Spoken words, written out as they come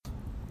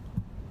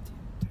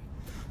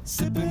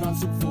Sipping on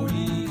some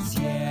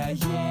 40s,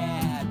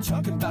 yeah.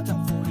 Talking about top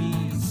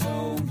 40s,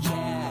 oh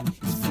yeah.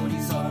 These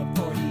 40s are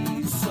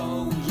 40s,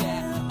 so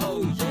yeah,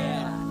 oh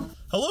yeah.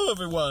 Hello,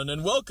 everyone,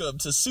 and welcome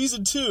to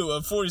Season 2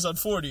 of 40s on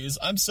 40s.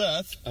 I'm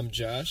Seth. I'm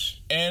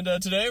Josh. And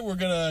today we're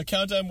going to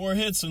count down more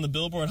hits from the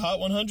Billboard Hot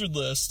 100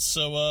 list.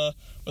 So,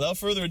 without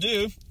further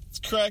ado, let's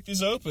crack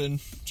these open.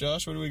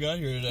 Josh, what do we got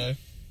here today?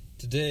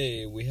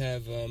 Today we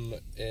have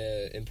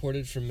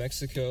imported from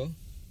Mexico,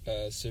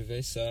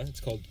 cerveza. It's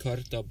called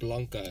Carta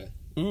Blanca.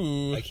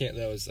 Ooh. I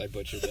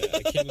butchered that.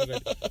 I can't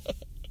believe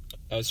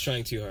I was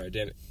trying too hard,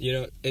 damn it. You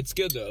know, it's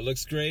good though. It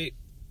looks great.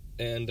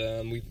 And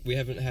we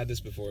haven't had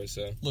this before,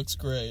 so. Looks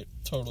great.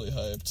 Totally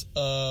hyped.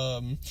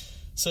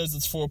 Says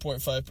it's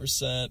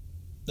 4.5%.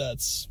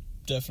 That's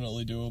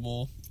definitely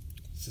doable.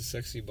 It's a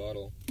sexy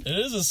bottle. It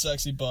is a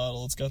sexy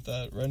bottle. It's got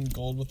that red and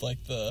gold with,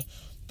 like, the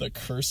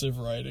cursive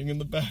writing in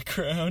the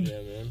background.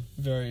 Yeah, man.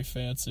 Very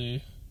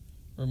fancy.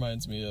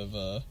 Reminds me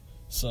of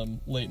some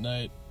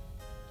late-night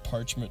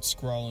parchment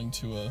scrawling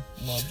to a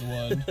loved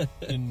one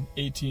in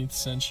 18th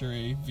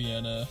century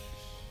Vienna.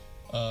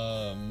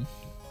 The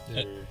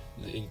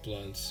ink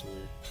blondes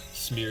were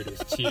smeared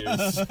with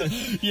tears.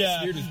 Yeah.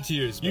 Smeared with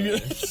tears by a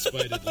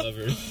spited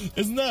lover.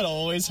 Isn't that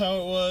always how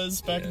it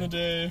was back in the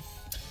day?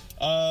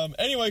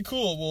 Anyway,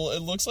 cool. Well,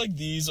 it looks like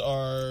these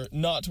are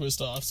not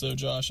twist off, so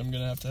Josh, I'm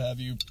going to have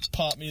you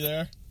pop me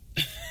there.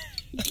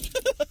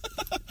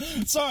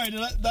 Sorry,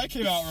 that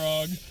came out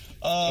wrong.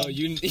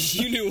 You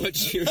knew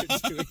what you were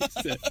doing.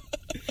 So.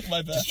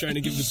 My bad. Just trying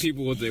to give the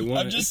people what they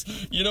want.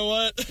 You know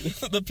what?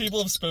 The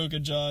people have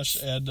spoken, Josh,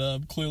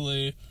 and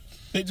clearly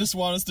they just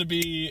want us to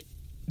be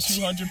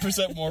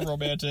 200% more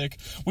romantic,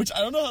 which I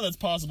don't know how that's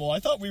possible. I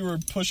thought we were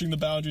pushing the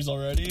boundaries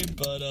already,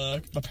 but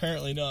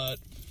apparently not.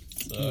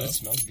 So. Ooh, it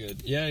smells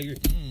good. Yeah, you're...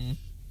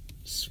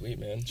 Sweet,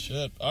 man.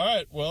 Shit. All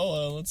right,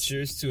 well, let's...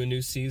 Cheers to a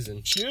new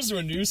season. Cheers to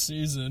a new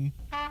season.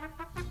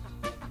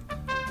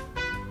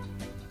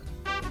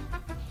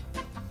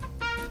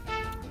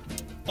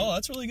 Oh,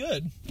 that's really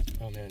good.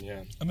 Oh, man,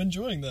 yeah. I'm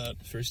enjoying that.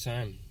 First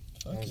time.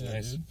 That was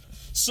nice. Dude.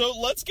 So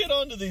let's get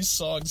on to these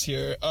songs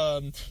here.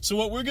 So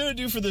what we're going to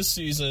do for this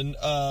season,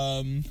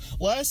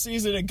 last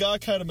season it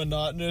got kind of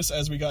monotonous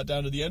as we got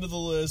down to the end of the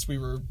list. We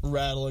were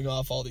rattling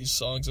off all these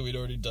songs that we'd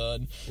already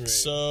done. Right.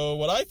 So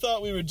what I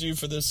thought we would do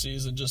for this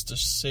season, just to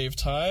save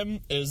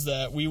time, is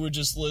that we would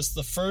just list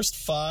the first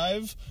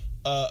 5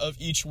 of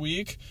each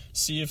week,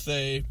 see if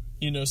they...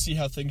 see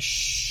how things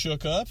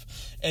shook up,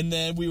 and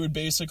then we would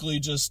basically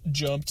just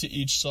jump to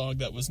each song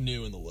that was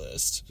new in the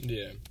list.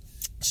 Yeah.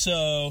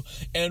 So,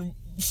 and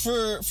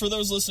for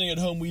those listening at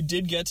home, we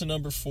did get to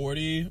number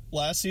 40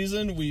 last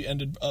season. We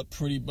ended up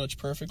pretty much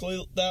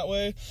perfectly that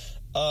way.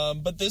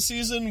 But this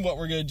season, what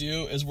we're going to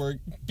do is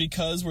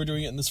because we're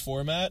doing it in this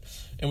format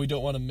and we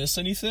don't want to miss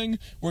anything,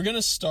 we're going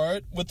to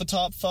start with the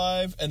top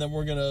 5 and then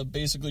we're going to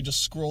basically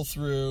just scroll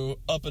through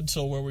up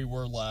until where we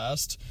were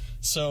last.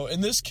 So in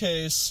this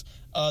case,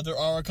 there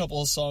are a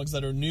couple of songs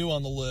that are new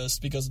on the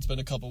list because it's been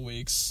a couple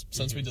weeks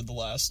since we did the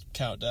last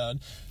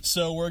countdown.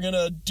 So we're going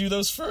to do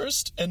those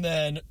first, and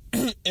then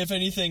if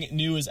anything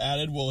new is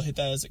added, we'll hit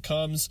that as it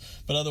comes.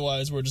 But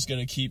otherwise, we're just going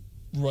to keep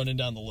running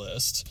down the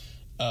list.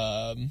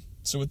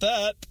 So with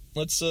that,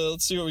 let's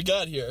see what we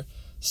got here.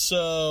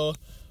 So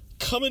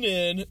coming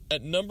in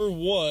at number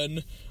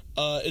 1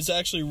 is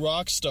actually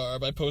Rockstar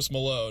by Post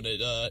Malone.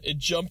 It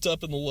jumped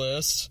up in the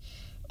list.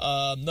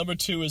 Number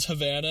 2 is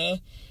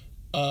Havana.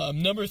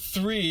 Number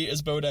 3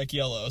 is Bodak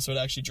Yellow, so it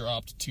actually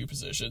dropped 2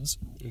 positions.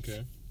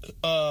 Okay.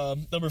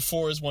 Number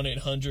 4 is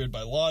 1-800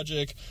 by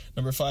Logic.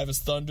 Number 5 is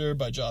Thunder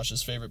by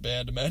Josh's favorite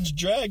band, Imagine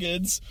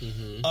Dragons.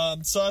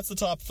 Mm-hmm. So that's the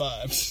top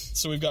 5.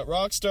 So we've got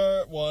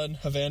Rockstar at 1,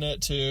 Havana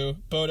at 2,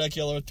 Bodak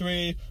Yellow at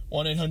 3,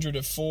 1-800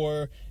 at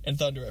 4, and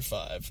Thunder at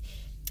 5.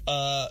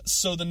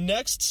 So the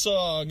next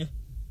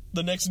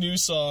new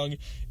song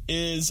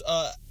is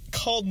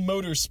called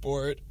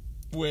Motorsport,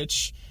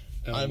 which...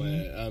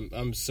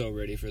 I'm so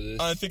ready for this.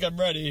 I think I'm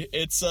ready.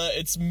 It's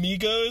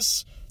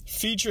Migos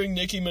featuring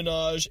Nicki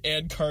Minaj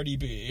and Cardi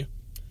B.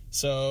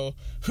 So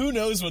who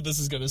knows what this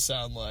is going to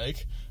sound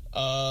like?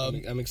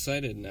 I'm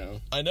excited now.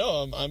 I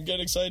know. I'm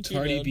getting excited too.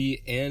 Cardi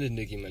B and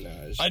Nicki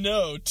Minaj. I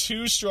know.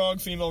 2 strong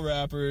female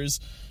rappers.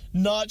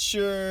 Not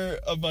sure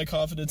of my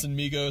confidence in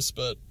Migos,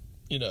 but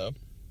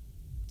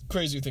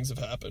crazy things have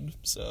happened.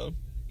 So.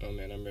 Oh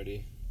man, I'm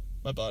ready.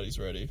 My body's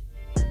ready.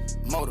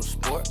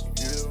 Motorsport,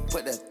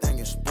 put that thing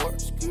in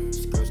sports.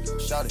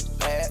 Shout it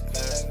bad,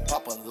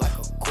 pop it like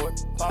a court.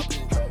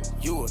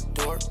 You a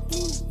dork,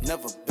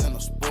 never been a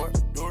sport.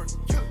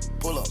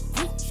 Pull up,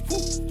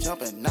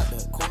 jumping out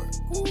the court.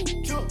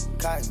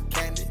 Cotton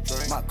candy,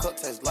 my cup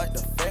tastes like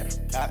the fair.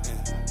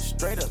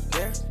 Straight up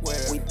there,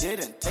 we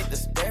didn't take the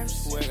stairs.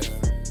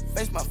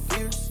 Face my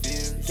fears,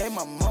 gave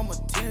my mama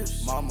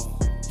tears.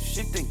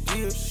 Shifting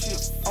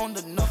gears, on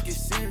the knock get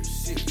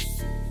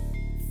serious.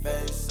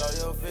 Face all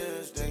your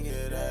fears, then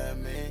get at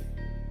me.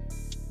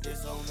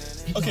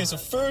 Okay, so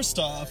first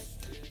off,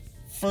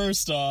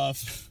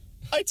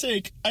 I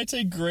take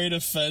great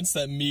offense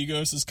that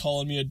Migos is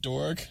calling me a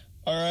dork.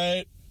 All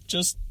right,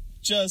 just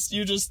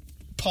you're just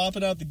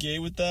popping out the gate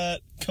with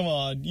that. Come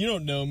on, you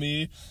don't know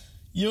me.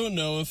 You don't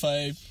know if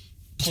I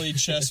played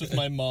chess with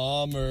my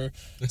mom or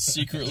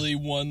secretly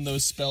won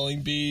those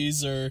spelling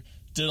bees or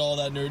did all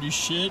that nerdy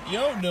shit. You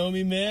don't know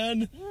me,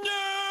 man.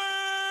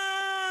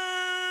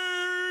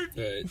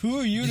 Right. Who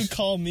are you to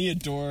call me a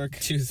dork?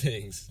 2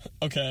 things.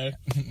 Okay.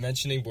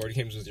 Mentioning board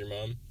games with your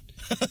mom.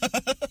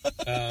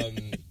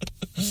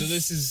 So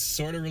this is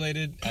sort of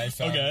related. I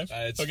found.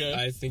 Okay.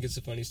 I think it's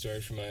a funny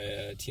story from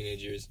my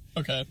teenage years.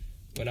 Okay.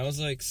 When I was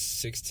like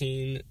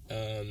 16,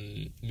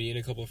 me and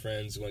a couple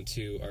friends went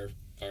to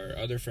our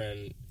other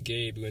friend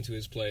Gabe. We went to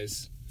his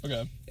place.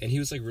 Okay. And he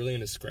was like really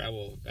into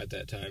Scrabble at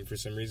that time for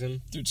some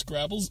reason. Dude,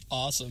 Scrabble's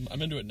awesome.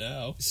 I'm into it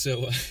now.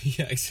 So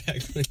yeah,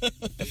 exactly.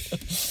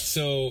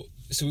 So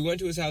we went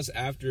to his house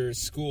after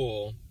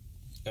school,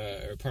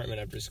 or apartment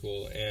after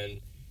school,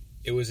 and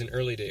it was an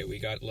early day. We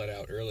got let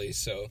out early,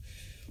 so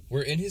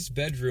we're in his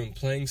bedroom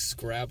playing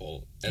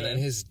Scrabble, and then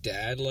his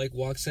dad like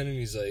walks in and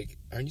he's like,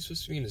 "Aren't you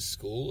supposed to be in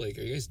school? Like,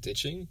 are you guys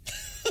ditching?"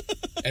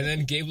 And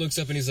then Gabe looks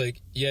up and he's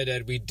like, "Yeah,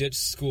 Dad, we ditched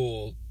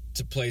school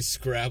to play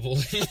Scrabble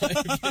in my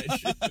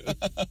bedroom."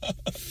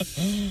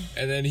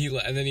 and then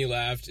he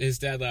laughed. His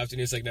dad laughed and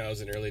he was like, "No, it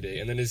was an early day."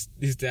 And then his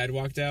dad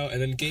walked out, and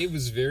then Gabe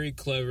was very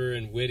clever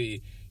and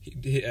witty.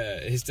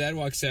 His dad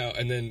walks out,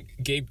 and then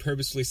Gabe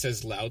purposefully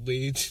says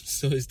loudly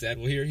so his dad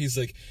will hear. He's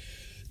like,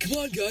 "Come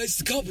on, guys,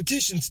 the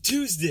competition's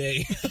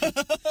Tuesday."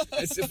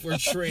 As if we're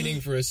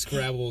training for a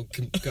Scrabble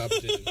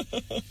competition.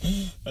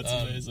 That's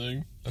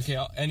amazing. Okay,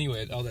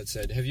 anyway, all that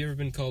said, have you ever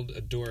been called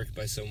a dork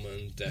by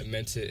someone that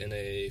meant it in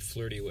a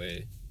flirty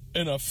way?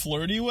 In a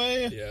flirty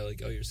way? Yeah,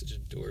 like, "Oh, you're such a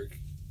dork."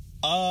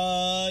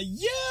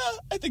 Yeah,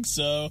 I think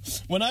so.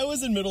 When I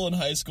was in middle and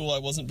high school, I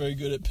wasn't very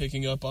good at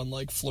picking up on,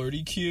 like,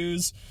 flirty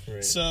cues.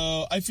 Right.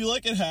 So I feel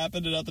like it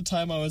happened, and at the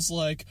time I was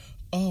like,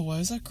 "Oh, why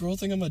does that girl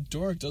think I'm a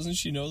dork? Doesn't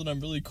she know that I'm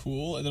really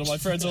cool?" And then my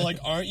friends are like,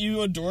 "Aren't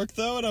you a dork,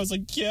 though?" And I was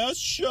like, "Yeah,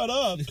 shut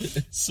up."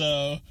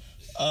 So,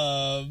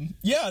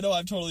 yeah, no,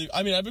 I've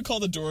been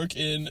called a dork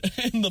in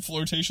the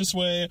flirtatious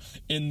way,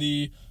 in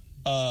the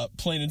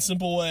plain and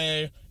simple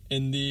way,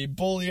 in the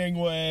bullying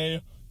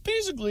way,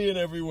 basically in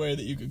every way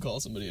that you could call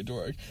somebody a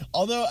dork.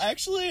 Although,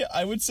 actually,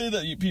 I would say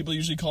that people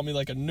usually call me,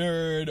 like, a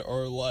nerd,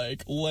 or,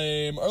 like,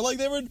 lame, or, like,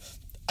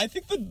 I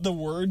think that the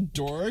word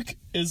dork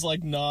is,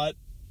 like, not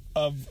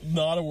a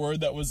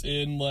word that was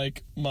in,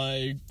 like,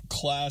 my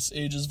class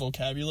age's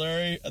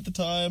vocabulary at the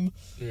time.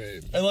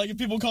 Right. And, like, if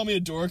people call me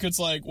a dork, it's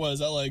like, what, is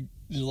that, like,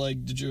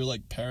 did your,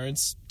 like,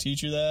 parents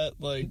teach you that?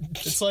 Like,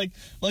 it's like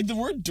the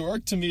word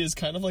dork to me is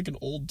kind of like an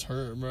old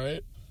term,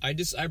 right?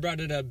 I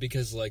brought it up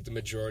because, like, the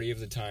majority of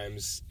the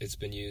times it's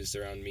been used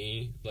around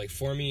me, like,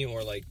 for me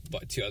or, like,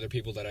 to other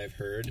people that I've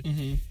heard,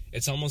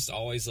 it's almost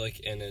always,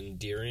 like, an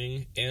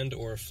endearing and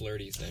or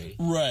flirty thing.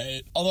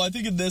 Right. Although I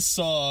think in this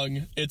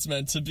song, it's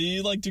meant to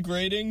be, like,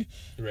 degrading,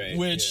 right?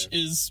 Which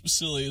is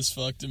silly as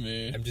fuck to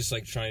me. I'm just,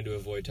 like, trying to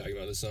avoid talking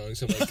about the song,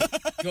 so I'm,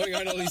 like, going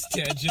on all these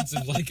tangents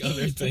of, like,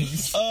 other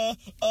things.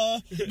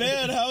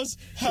 Man, how's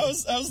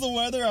the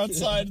weather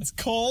outside? It's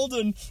cold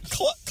and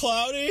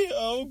cloudy.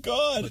 Oh,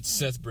 God. But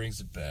Seth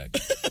brings it back.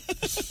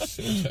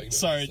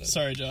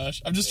 Sorry,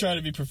 Josh. I'm just trying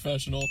to be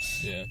professional.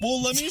 Yeah.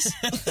 Well, let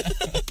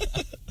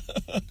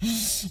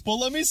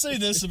me say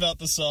this about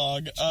the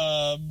song.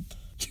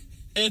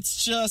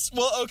 It's just,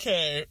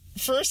 okay.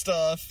 First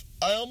off,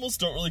 I almost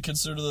don't really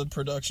consider the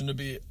production to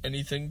be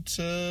anything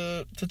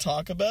to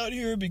talk about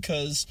here,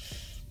 because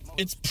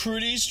it's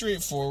pretty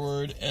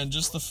straightforward, and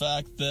just the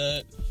fact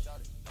that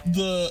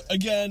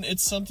again,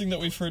 it's something that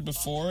we've heard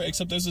before,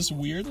 except there's this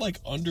weird, like,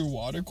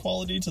 underwater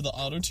quality to the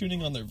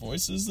auto-tuning on their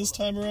voices this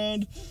time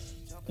around,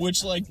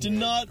 which, like, did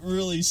not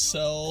really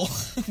sell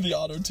the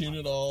auto-tune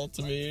at all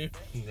to me.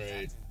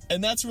 Right.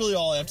 And that's really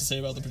all I have to say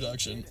about the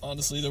production.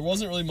 Honestly, there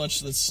wasn't really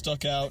much that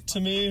stuck out to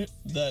me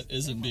that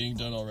isn't being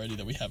done already,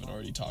 that we haven't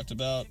already talked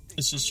about.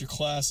 It's just your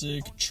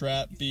classic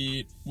trap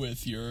beat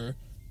with your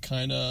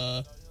kind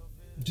of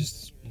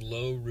just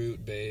low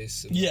root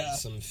bass and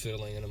some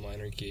fiddling in a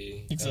minor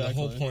key. Exactly. And the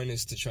whole point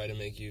is to try to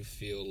make you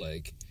feel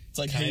like it's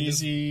like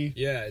hazy.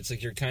 It's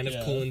like you're kind of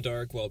cool and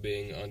dark while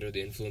being under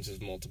the influence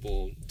of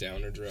multiple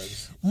downer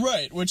drugs.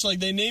 Right, which, like,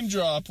 they name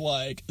drop,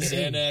 like,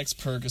 Xanax,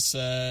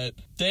 Percocet.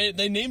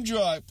 They name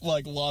drop,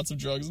 like, lots of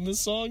drugs in this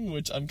song,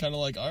 which I'm kind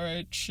of like, all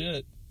right,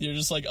 shit. You're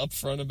just, like,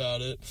 upfront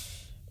about it.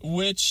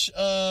 Which,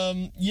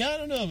 I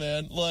don't know,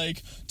 man.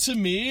 Like, to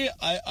me,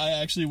 I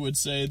actually would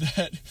say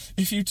that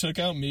if you took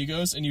out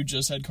Migos and you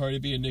just had Cardi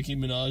B and Nicki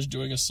Minaj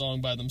doing a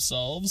song by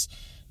themselves,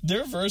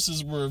 their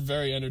verses were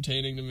very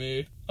entertaining to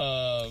me.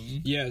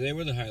 Yeah, they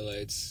were the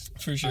highlights.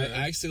 For sure.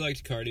 I actually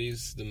liked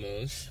Cardi's the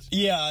most.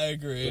 Yeah, I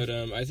agree. But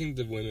I think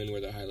the women were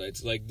the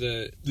highlights. Like,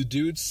 the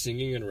dudes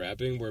singing and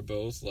rapping were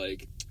both,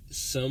 like,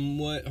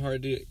 somewhat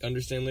hard to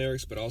understand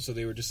lyrics, but also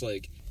they were just,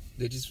 like,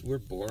 they just were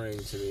boring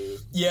to me.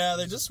 Yeah,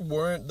 they just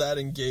weren't that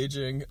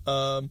engaging.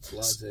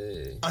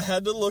 Blasé. I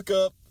had to look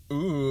up...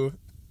 Ooh,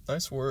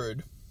 nice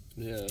word.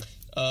 Yeah.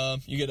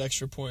 You get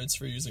extra points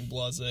for using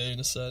blasé in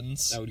a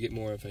sentence. I would get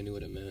more if I knew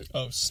what it meant.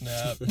 Oh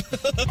snap!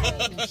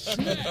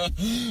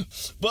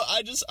 But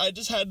I just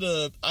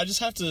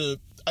have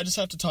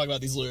to talk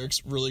about these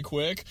lyrics really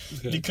quick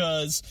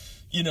because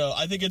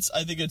I think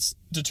it's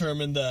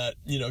determined that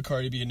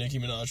Cardi B and Nicki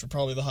Minaj were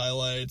probably the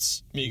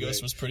highlights.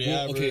 Migos was pretty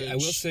average. Okay, I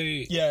will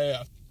say,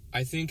 yeah.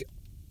 I think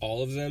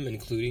all of them,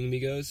 including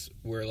Migos,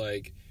 were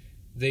like,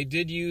 they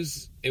did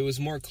use, it was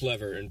more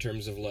clever in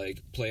terms of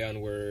like play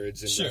on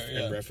words and,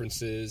 and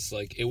references.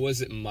 Like, it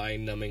wasn't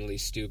mind-numbingly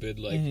stupid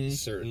like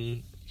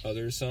certain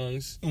other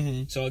songs.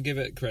 So I'll give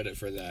it credit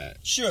for that.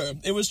 Sure,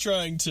 it was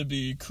trying to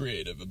be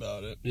creative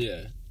about it.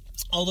 Yeah.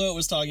 Although it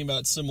was talking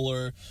about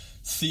similar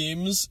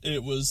themes,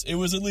 it was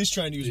at least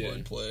trying to use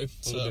wordplay.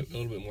 So. A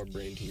little bit more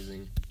brain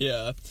teasing.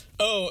 Yeah.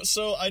 Oh,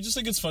 so I just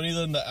think it's funny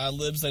that in the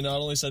ad-libs they not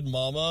only said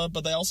mama,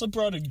 but they also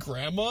brought in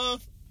grandma.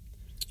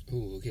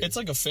 Ooh, okay. It's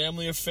like a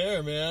family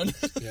affair, man.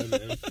 Yeah,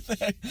 man.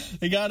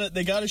 They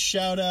got to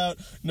shout out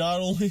not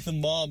only the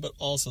mom but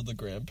also the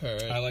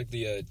grandparent. I like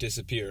the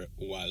disappear.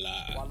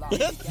 Voila.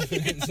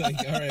 It's like,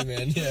 all right,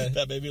 man. Yeah,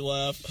 that made me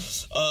laugh.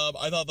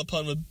 I thought the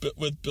pun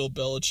with Bill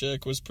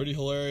Belichick was pretty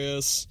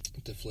hilarious.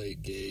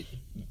 Deflate gate.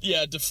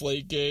 Yeah,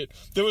 deflate gate.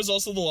 There was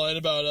also the line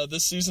about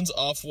this season's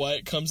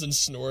Off-White comes in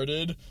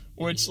snorted,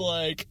 which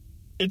like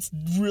it's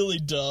really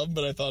dumb,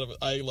 but I thought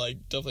I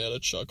definitely had a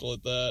chuckle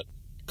at that.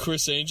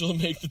 Chris Angel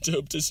make the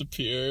dope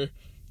disappear.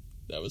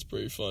 That was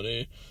pretty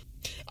funny.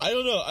 I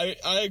don't know.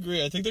 I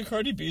agree. I think that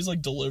Cardi B's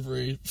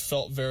delivery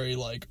felt very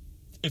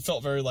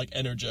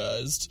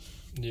energized.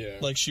 Yeah.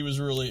 Like she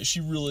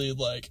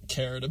really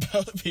cared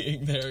about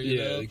being there, you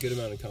know? A good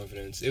amount of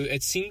confidence.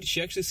 It seemed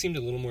she actually seemed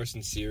a little more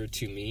sincere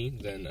to me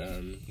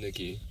than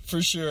Nicki.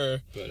 For sure.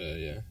 But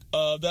yeah.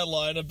 That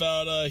line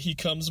about he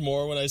comes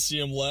more when I see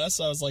him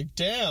less, I was like,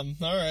 damn,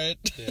 all right.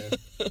 Yeah.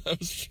 I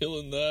was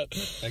feeling that.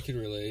 I could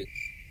relate.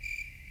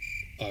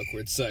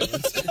 Awkward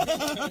silence.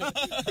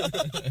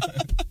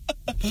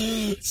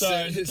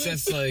 Sorry. It's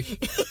just like,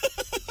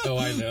 oh,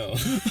 I know.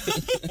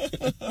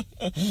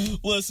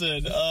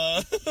 Listen,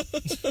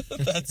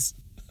 that's.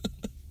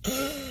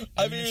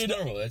 I mean,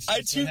 normal. That's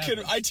I too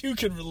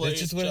can relate. That's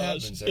just what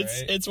happens. All right?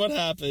 It's what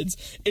happens.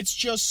 It's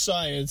just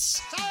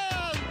science.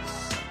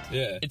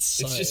 Yeah, it's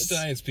science. It's just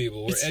science,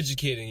 people. We're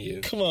educating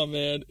you. Come on,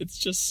 man. It's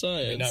just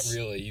science. I mean, not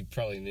really. You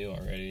probably knew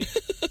already.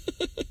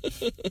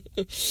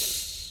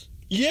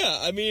 Yeah,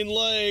 I mean,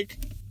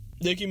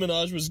 Nicki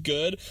Minaj was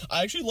good.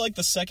 I actually liked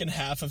the second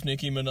half of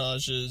Nicki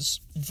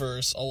Minaj's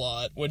verse a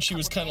lot, when she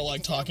was kind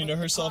of talking to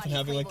herself and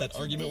having that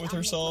argument with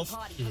herself.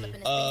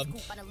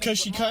 Because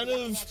she kind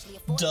of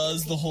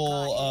does the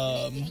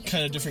whole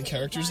kind of different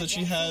characters that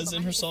she has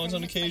in her songs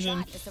on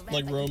occasion.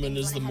 Like Roman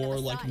is the more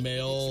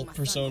male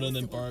persona, and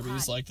then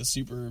Barbie's the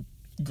super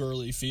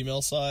girly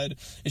female side.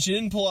 And she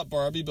didn't pull out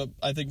Barbie, but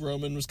I think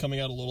Roman was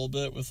coming out a little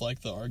bit with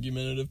the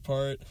argumentative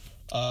part.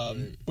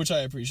 Which I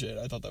appreciate.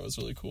 I thought that was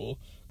really cool.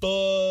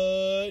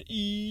 But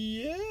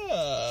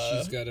yeah,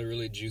 she's got a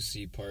really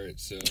juicy part.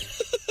 So,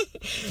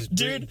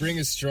 just bring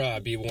a straw.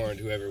 Be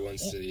warned, whoever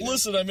wants to.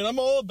 Listen, I mean, I'm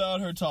all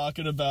about her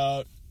talking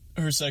about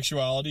her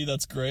sexuality.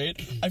 That's great.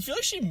 I feel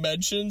like she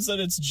mentions that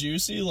it's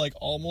juicy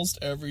almost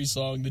every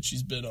song that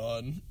she's been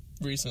on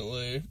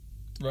recently.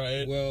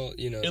 Right. Well,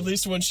 at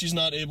least when she's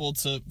not able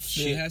to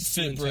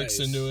fit bricks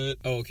into it.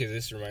 Oh, okay.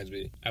 This reminds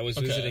me. I was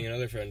visiting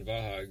another friend,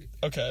 Vahag.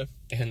 Okay.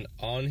 And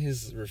on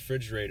his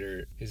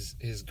refrigerator,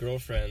 his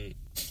girlfriend,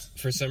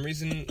 for some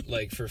reason,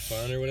 for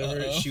fun or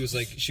whatever, she was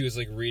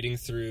reading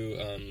through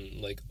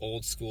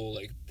old school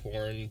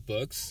porn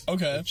books.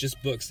 Okay.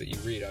 Just books that you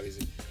read,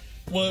 obviously.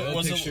 What no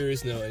was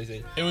pictures, no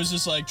anything. It was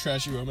just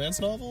trashy romance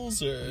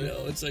novels, or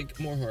no? It's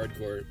more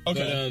hardcore.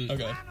 Okay. But,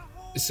 okay.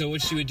 So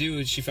what she would do,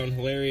 is she found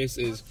hilarious,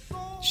 is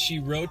she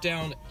wrote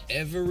down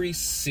every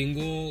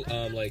single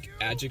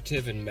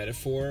adjective and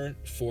metaphor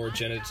for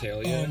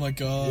genitalia. Oh my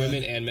god.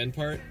 Women and men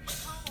part.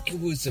 It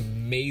was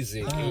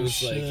amazing. Oh, it was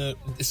shit.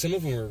 Some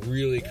of them were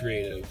really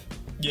creative.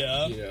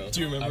 Yeah.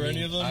 Do you remember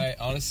any of them? I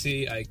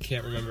honestly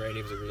can't remember any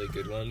of the really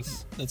good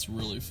ones. That's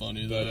really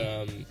funny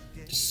though.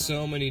 But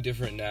so many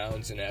different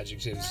nouns and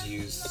adjectives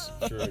used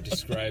for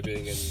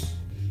describing and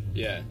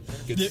yeah,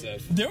 good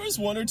stuff. There was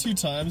one or two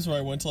times where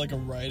I went to a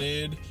Rite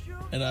Aid,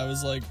 and I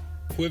was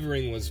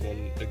quivering was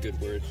a good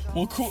word.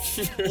 Well,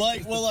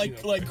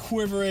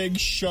 quivering,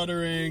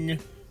 shuddering.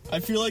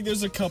 I feel like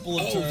there's a couple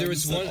of terms there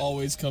was that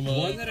always come up.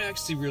 One that I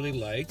actually really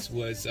liked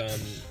was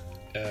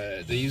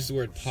they used the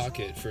word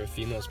pocket for a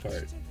female's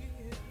part.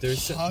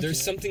 There's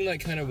something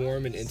kind of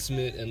warm and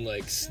intimate and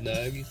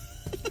snug,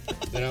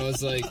 and I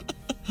was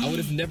I would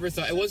have never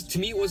thought to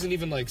me it wasn't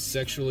even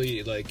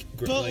sexually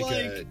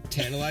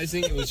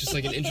tantalizing. It was just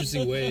an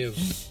interesting way of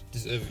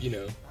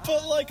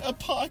But a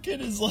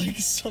pocket is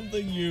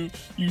something you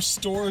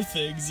store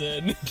things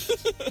in.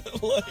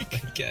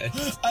 Okay.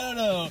 I don't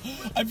know.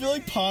 I feel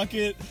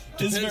pocket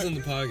depends on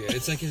the pocket.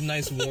 It's a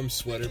nice warm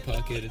sweater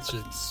pocket. It's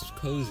just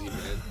cozy,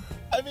 man.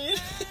 I mean,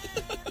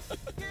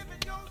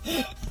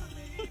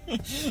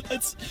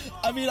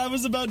 I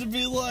was about to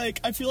be like,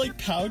 I feel like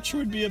pouch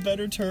would be a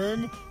better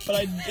term,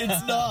 but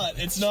it's not.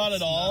 It's not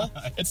at all.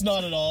 It's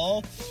not at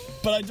all.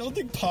 But I don't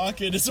think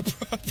pocket is a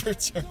proper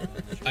term.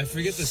 I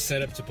forget the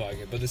setup to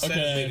pocket, but the setup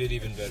made it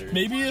even better.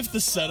 Maybe if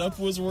the setup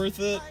was worth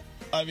it.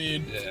 I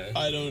mean, Yeah.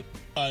 I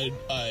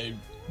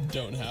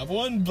don't have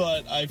one,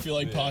 but I feel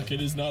like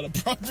pocket is not a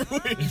proper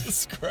way to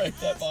describe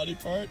that body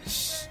part.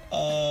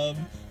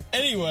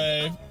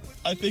 Anyway,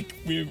 I think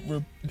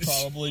we're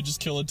probably just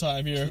killing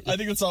time here. I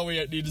think that's all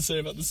we need to say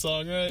about the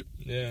song, right?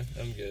 Yeah,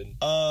 I'm good.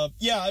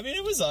 Yeah, I mean,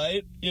 it was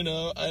I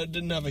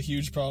didn't have a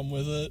huge problem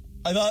with it.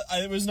 I thought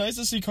it was nice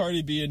to see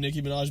Cardi B and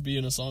Nicki Minaj be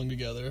in a song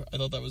together. I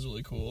thought that was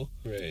really cool.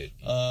 Right.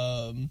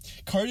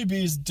 Cardi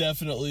B is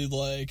definitely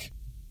like,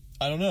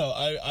 I don't know.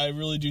 I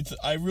really do.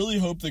 I really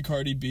hope that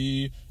Cardi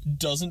B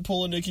doesn't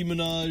pull a Nicki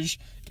Minaj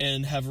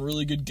and have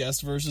really good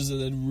guest verses and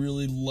then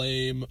really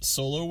lame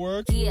solo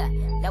work. Yeah,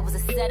 that was a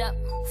setup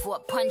for a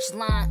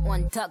punchline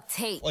on duct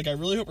tape. Like, I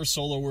really hope her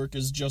solo work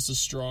is just as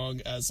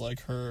strong as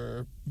like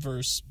her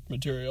verse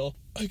material,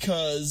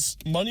 because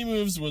Money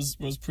Moves was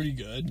pretty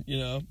good. You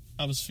know,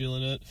 I was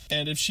feeling it.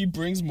 And if she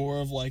brings more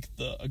of like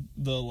the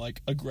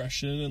like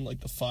aggression and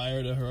like the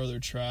fire to her other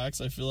tracks,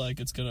 I feel like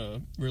it's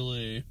gonna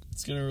really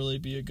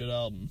be a good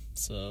album.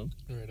 So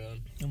Right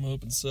on. I'm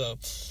hoping so.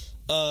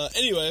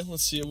 Anyway,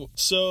 let's see.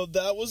 So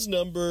that was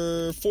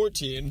number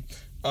 14.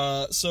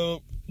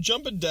 So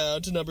jumping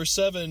down to number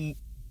 17.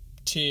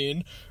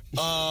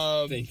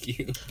 Thank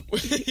you.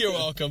 You're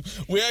welcome.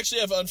 We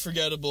actually have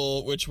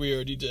Unforgettable, which we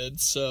already did,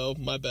 so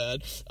my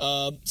bad.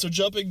 So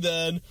jumping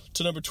then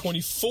to number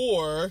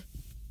 24,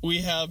 we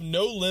have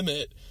No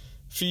Limit.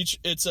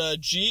 It's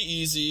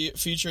G-Eazy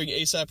featuring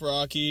A$AP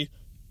Rocky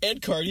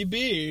and Cardi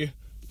B.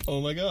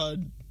 Oh my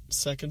god.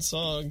 Second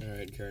song. All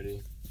right,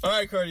 Cardi. All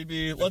right, Cardi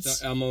B.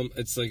 It's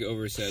like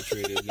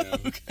oversaturated now.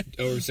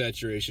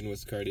 Oversaturation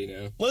with Cardi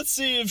now. Let's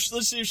see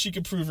if she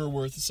can prove her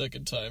worth a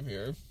second time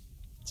here.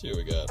 Let's see what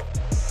we got.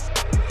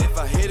 If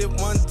I hit it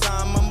one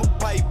time, I'm a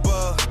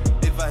piper.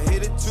 If I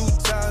hit it 2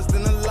 times,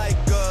 then I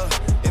like her.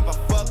 If I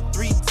fuck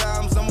 3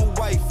 times, I'm a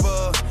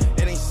wifer.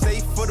 It ain't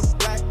safe for the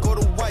black or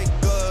the white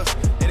girl.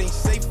 It ain't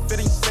safe, it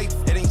ain't safe,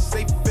 it ain't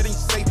safe, it ain't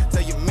safe.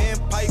 Tell your man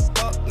pipe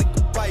up,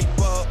 nigga pipe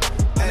up.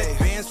 And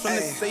advance from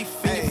the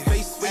safe in your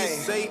face when you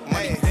say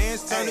money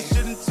dance, turn the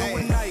shit into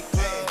a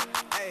nightclub.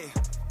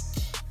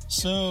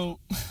 So,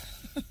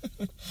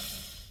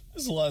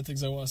 there's a lot of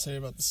things I want to say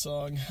about the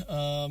song.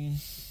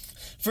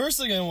 First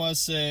thing I want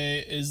to say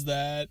is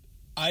that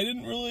I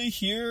didn't really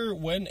hear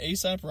when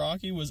A$AP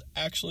Rocky was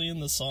actually in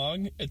the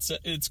song.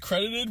 It's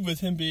credited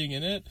with him being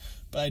in it,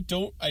 but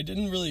I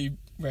didn't really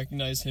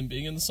recognize him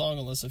being in the song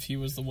unless if he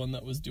was the one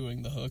that was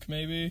doing the hook,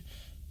 maybe.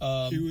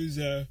 He was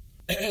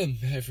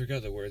I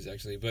forgot the words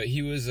actually, but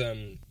he was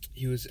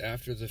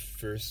after the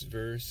first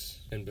verse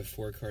and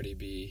before Cardi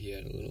B. He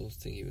had a little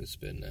thing he was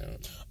spitting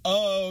out.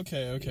 Oh,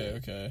 okay.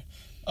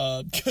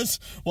 Because,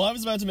 I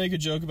was about to make a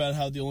joke about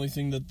how the only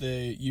thing that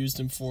they used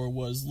him for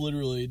was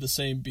literally the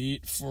same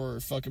beat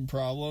for fucking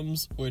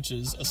Problems, which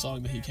is a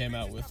song that he came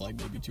out with like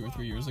maybe 2 or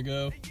 3 years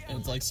ago, and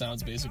it like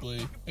sounds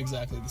basically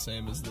exactly the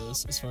same as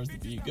this as far as the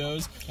beat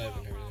goes. I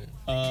haven't heard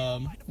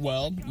it.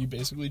 Well, you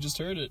basically just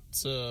heard it,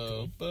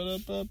 so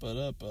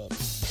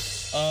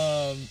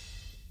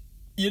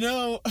you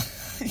know,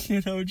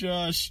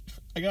 Josh,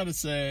 I gotta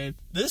say,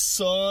 this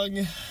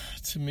song,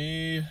 to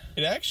me,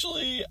 it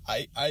actually,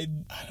 I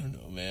don't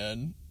know,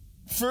 man.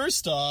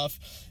 First off,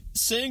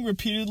 saying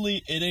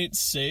repeatedly it ain't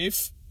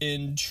safe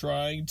in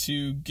trying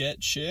to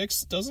get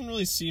chicks doesn't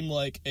really seem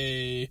like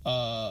a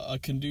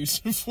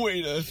conducive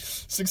way to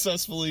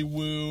successfully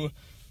woo.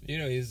 You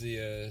know, he's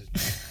a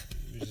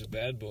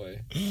bad boy.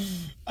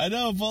 I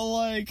know, but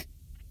like,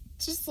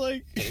 just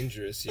like...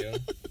 Dangerous, yo.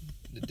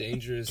 The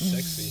dangerous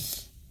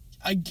sexy.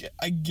 I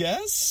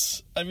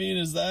guess? I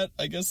mean,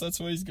 I guess that's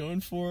what he's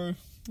going for?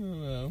 I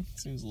don't know.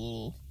 Seems a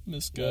little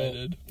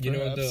misguided. Well, you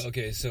know what, though?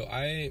 Okay, so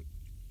I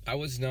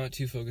was not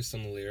too focused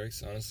on the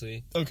lyrics,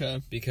 honestly.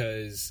 Okay.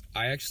 Because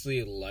I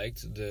actually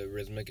liked the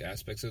rhythmic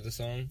aspects of the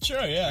song.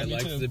 Sure, yeah, I me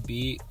liked too. the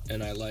beat,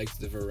 and I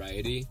liked the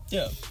variety.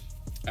 Yeah.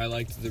 I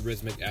liked the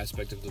rhythmic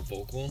aspect of the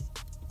vocal.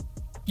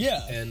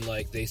 Yeah. And,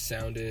 like, they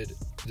sounded...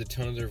 The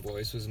tone of their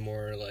voice was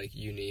more, like,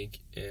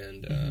 unique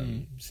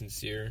and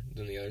sincere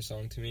than the other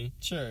song to me.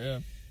 Sure,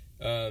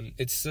 yeah.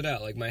 It stood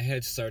out. Like, my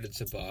head started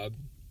to bob.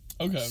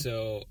 Okay.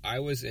 So, I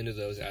was into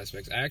those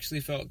aspects. I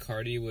actually felt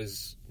Cardi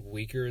was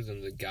weaker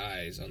than the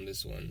guys on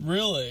this one.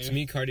 Really? To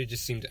me, Cardi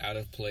just seemed out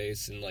of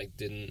place and, like,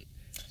 didn't...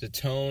 The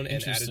tone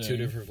and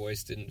attitude of her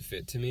voice didn't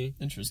fit to me.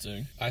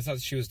 Interesting. I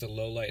thought she was the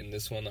low light in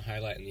this one, the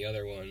highlight in the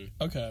other one.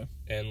 Okay.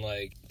 And,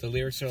 like, the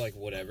lyrics are, like,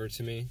 whatever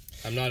to me.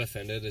 I'm not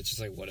offended. It's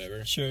just, like,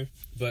 whatever. Sure.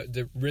 But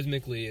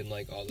rhythmically and,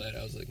 like, all that,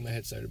 I was like, my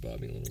head started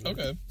bobbing a little bit.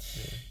 Okay.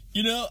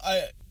 You know,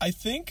 I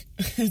think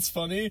it's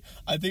funny.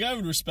 I think I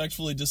would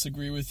respectfully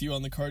disagree with you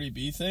on the Cardi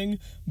B thing,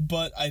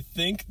 but I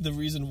think the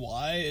reason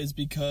why is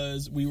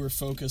because we were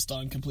focused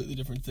on completely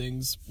different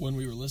things when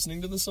we were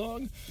listening to the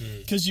song.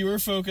 Because you were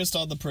focused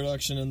on the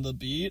production and the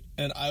beat,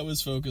 and I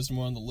was focused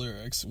more on the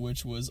lyrics,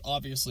 which was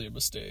obviously a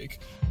mistake.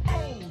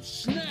 Oh,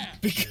 snap!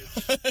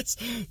 Because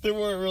there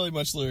weren't really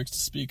much lyrics to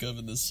speak of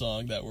in this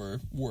song that were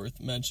worth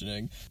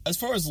mentioning. As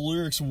far as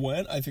lyrics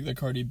went, I think that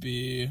Cardi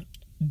B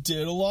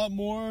did a lot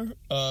more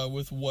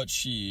with what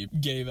she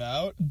gave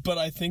out, but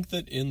I think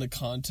that in the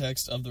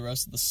context of the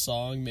rest of the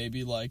song,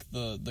 maybe like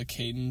the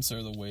cadence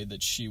or the way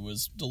that she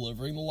was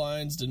delivering the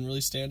lines didn't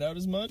really stand out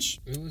as much.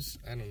 It was,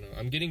 I don't know.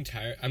 I'm getting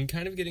tired. I'm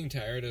kind of getting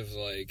tired of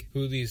like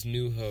who these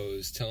new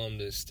hoes tell them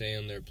to stay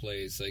in their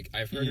place. Like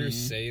I've heard her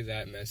say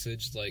that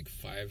message like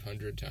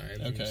 500 times.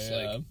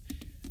 Okay,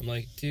 I'm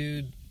like,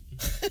 dude.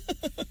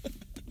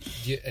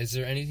 Is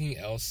there anything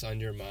else on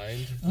your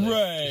mind?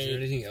 Right. Is there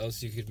anything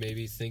else you could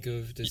maybe think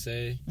of to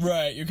say?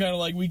 Right. You're kind of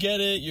like, we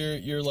get it.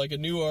 You're like a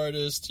new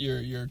artist.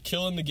 You're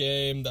killing the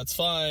game. That's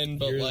fine.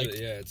 But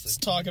let's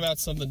talk about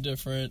something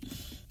different.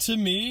 To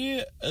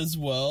me as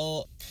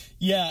well.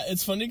 Yeah,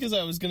 it's funny because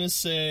I was gonna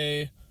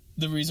say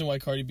the reason why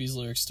Cardi B's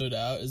lyrics stood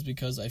out is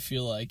because I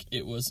feel like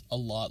it was a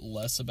lot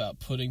less about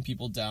putting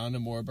people down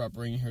and more about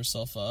bringing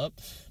herself up.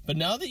 But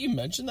now that you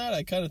mention that,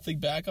 I kind of think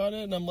back on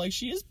it, and I'm like,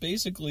 she is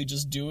basically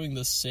just doing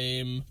the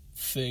same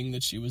thing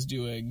that she was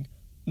doing,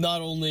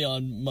 not only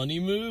on Money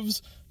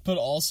Moves, but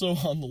also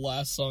on the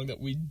last song that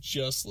we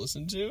just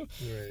listened to.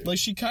 Right. Like,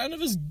 she kind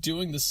of is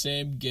doing the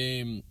same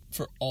game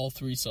for all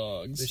three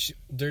songs.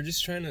 They're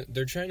trying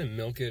to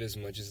milk it as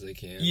much as they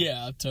can.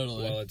 Yeah,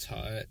 totally. While it's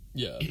hot.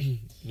 Yeah.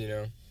 You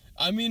know?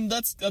 I mean,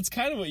 that's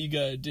kind of what you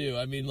gotta do.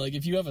 I mean, like,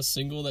 if you have a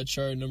single that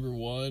charted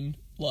 #1,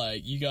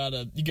 like, you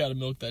gotta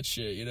milk that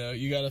shit, you know?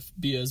 You gotta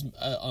be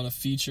on a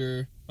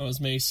feature on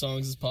as many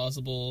songs as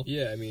possible.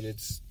 Yeah, I mean,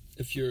 it's...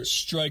 If you're...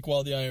 Strike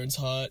while the iron's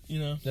hot, you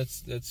know?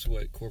 That's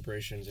what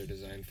corporations are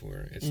designed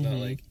for. It's not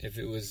like... If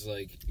it was,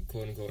 like,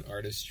 quote-unquote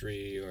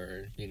artistry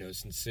or, you know,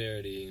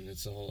 sincerity, and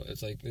it's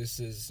like, this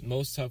is...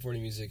 Most top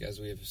 40 music, as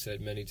we have said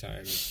many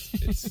times,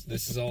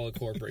 this is all a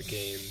corporate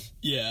game.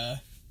 Yeah.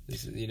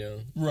 This is, you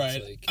know...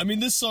 Right. Like, I mean,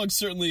 this song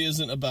certainly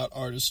isn't about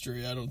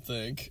artistry, I don't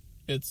think.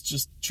 It's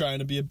just trying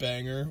to be a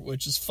banger,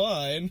 which is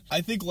fine. I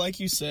think, like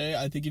you say,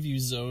 I think if you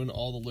zone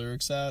all the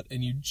lyrics out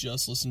and you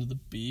just listen to the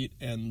beat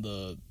and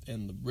the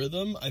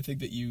rhythm, I think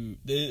that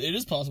it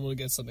is possible to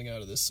get something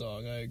out of this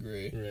song. I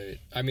agree. Right.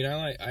 I mean,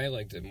 I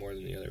liked it more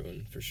than the other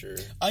one, for sure.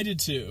 I did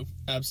too,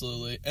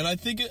 absolutely. And I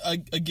think,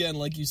 again,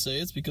 like you say,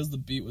 it's because the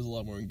beat was a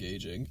lot more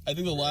engaging. I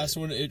think the last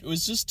one, it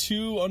was just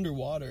too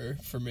underwater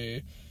for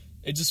me.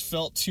 It just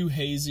felt too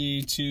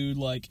hazy, too,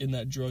 like, in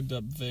that drugged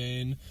up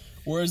vein.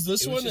 Whereas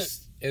this one...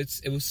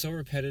 It was so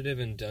repetitive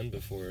and done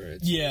before.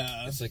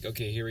 It's like,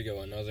 okay, here we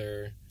go,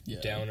 another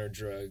downer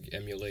drug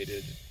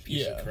emulated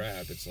piece of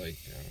crap. It's like,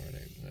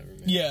 whatever,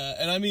 man. Yeah,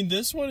 and I mean,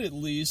 this one, at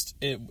least,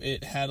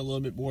 it had a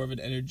little bit more of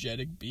an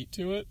energetic beat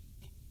to it.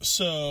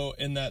 So,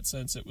 in that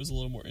sense, it was a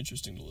little more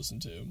interesting to listen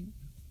to.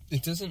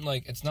 It doesn't,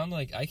 like, it's not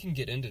like I can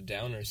get into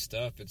downer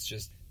stuff. It's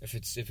just, if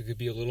it could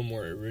be a little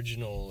more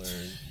original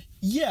or...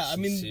 Yeah, I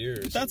mean,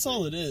 that's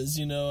all it is,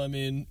 you know, I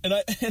mean, and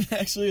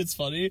actually it's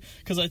funny,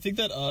 because I think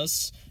that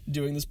us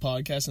doing this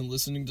podcast and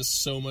listening to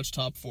so much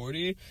Top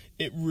 40,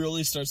 it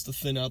really starts to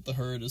thin out the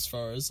herd as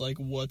far as, like,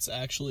 what's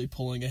actually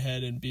pulling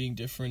ahead and being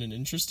different and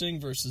interesting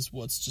versus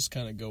what's just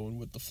kind of going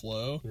with the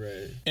flow.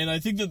 Right. And I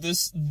think that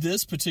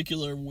this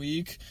particular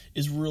week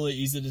is really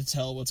easy to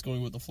tell what's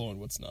going with the flow and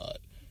what's not.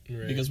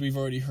 Right. Because we've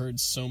already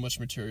heard so much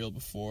material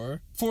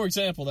before. For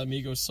example, that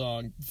Migos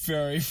song,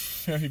 very,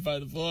 very by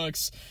the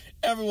books.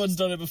 Everyone's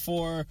done it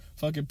before.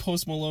 Fucking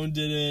Post Malone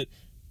did it.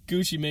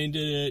 Gucci Mane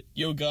did it.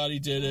 Yo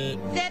Gotti did it.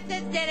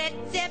 Simpsons did it.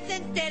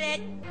 Simpsons did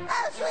it.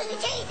 Oh, sweetie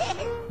Jesus.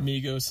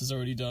 Migos has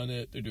already done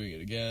it. They're doing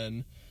it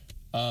again.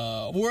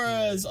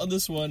 Whereas on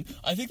this one,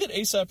 I think that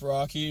A$AP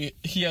Rocky,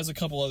 he has a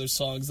couple other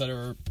songs that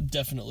are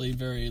definitely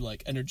very,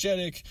 like,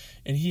 energetic.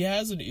 And he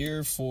has an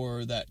ear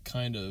for that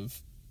kind of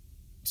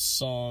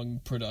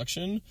song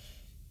production,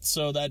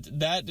 so that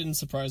didn't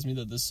surprise me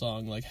that this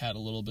song, like, had a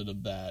little bit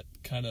of that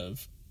kind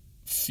of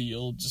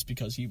feel just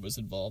because he was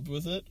involved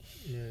with it.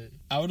 Right.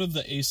 Out of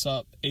the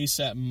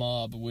A$AP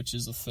mob, which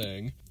is a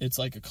thing, it's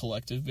like a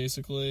collective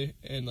basically,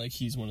 and, like,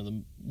 he's one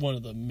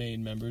of the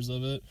main members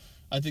of it.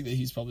 I think that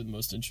he's probably the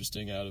most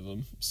interesting out of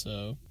them.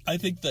 So I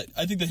think that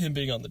him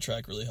being on the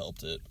track really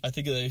helped it. I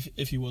think that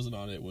if he wasn't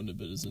on it, it wouldn't have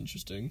been as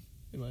interesting,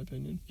 in my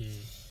opinion.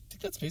 I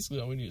think that's basically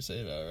all we need to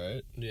say about it,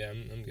 right? Yeah,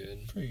 I'm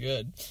good. Pretty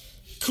good.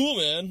 Cool,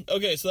 man.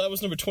 Okay, so that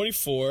was number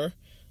 24.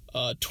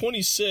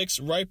 26,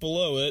 right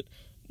below it,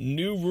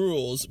 New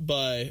Rules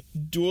by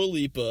Dua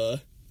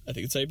Lipa. I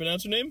think it's how you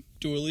pronounce her name?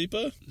 Dua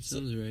Lipa? That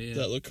sounds right, yeah. Does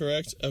that look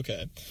correct?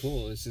 Okay.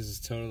 Cool, this is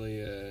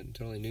totally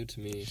new to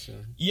me, so...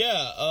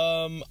 Yeah,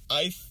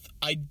 I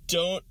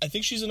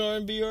think she's an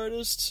R&B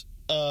artist.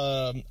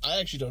 I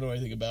actually don't know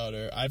anything about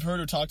her. I've heard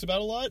her talked about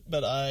a lot,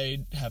 but I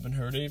haven't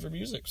heard any of her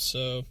music,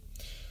 so...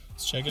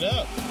 Let's check it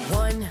out.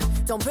 1,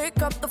 don't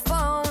pick up the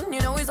phone.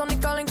 You know he's only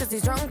calling cause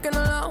he's drunk and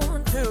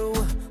alone. 2,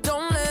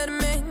 don't let him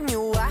in.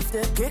 You have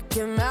to kick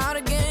him out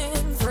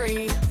again.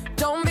 3,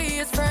 don't be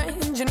his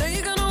friend. You know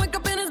you're gonna wake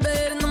up in his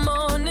bed in the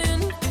morning.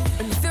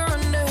 And if you're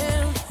under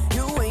him,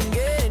 you ain't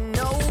getting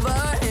over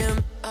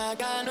him. I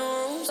got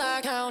no rules,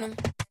 I count him.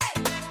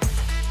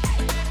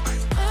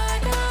 I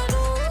got no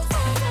rules,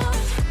 I count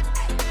him.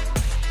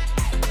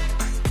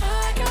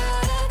 I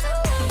gotta do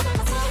it for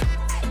myself.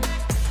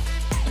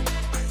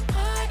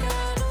 I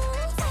got no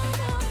rules, I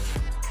count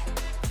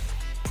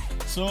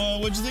him. So,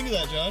 what'd you think of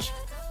that, Josh?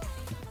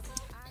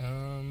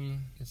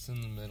 It's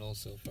in the middle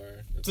so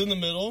far. It's in the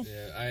middle?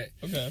 Yeah,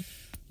 Okay.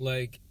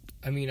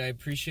 I mean, I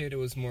appreciate it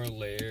was more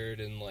layered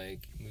and,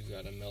 like, we've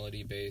got a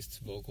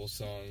melody-based vocal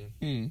song,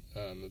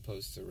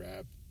 opposed to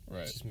rap.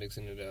 Right. Just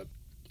mixing it up.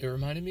 It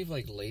reminded me of,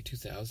 like, late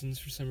 2000s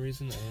for some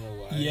reason. I don't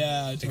know why.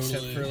 Yeah, totally.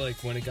 Except for,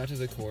 like, when it got to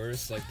the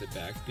chorus, like, the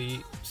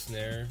backbeat,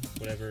 snare,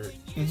 whatever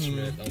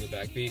instrument on the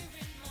backbeat.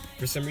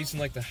 For some reason,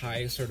 like, the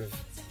high sort of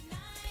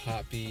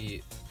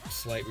poppy,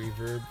 slight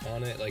reverb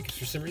on it, like,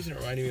 for some reason it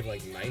reminded me of,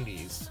 like,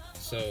 90s.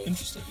 So...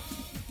 Interesting.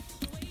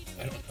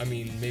 I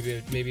mean, maybe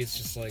it's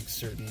just like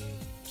certain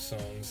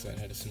songs that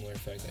had a similar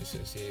effect I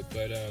associate,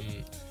 but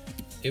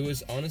it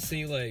was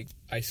honestly like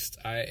I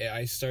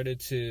started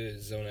to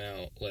zone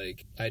out.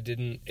 Like it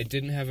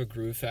didn't have a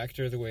groove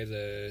factor the way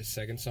the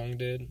second song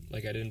did.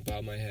 Like I didn't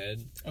bob my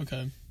head.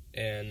 Okay.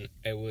 And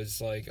it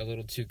was like a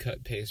little too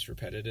cut paste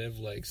repetitive.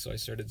 Like so I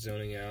started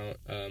zoning out.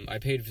 I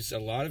paid a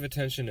lot of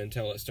attention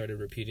until it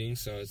started repeating.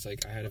 So it's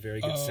like I had a very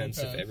good sense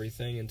of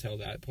everything until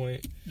that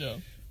point. Yeah.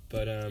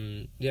 But,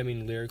 yeah, I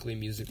mean, lyrically,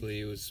 musically,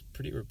 it was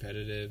pretty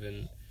repetitive,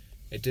 and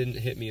it didn't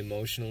hit me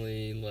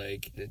emotionally.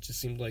 Like, it just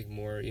seemed like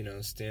more, you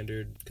know,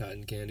 standard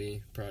cotton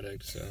candy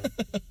product, so.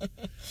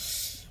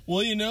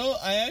 Well, you know,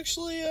 I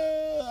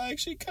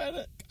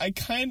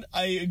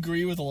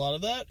agree with a lot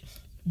of that,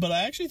 but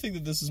I actually think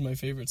that this is my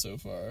favorite so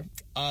far.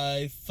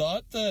 I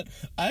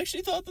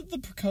actually thought that the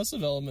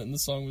percussive element in the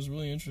song was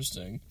really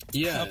interesting.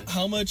 Yeah.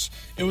 How much,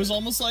 it was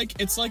almost like,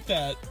 it's like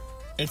a...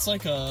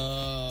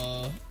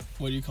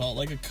 what do you call it?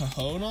 Like a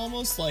cajon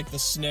almost, like the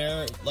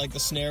snare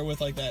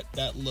with like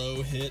that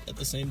low hit at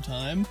the same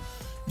time.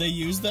 They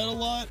used that a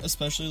lot,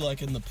 especially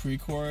like in the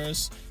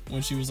pre-chorus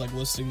when she was like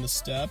listing the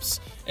steps,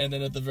 and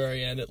then at the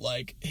very end it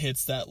like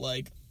hits that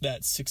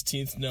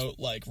 16th note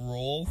like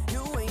roll.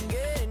 You ain't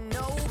getting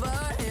over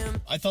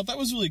him. I thought that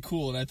was really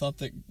cool, and I thought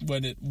that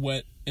when it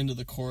went into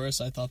the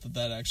chorus, I thought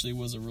that actually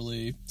was a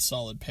really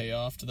solid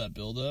payoff to that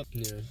build-up.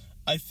 Yeah.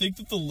 I think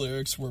that the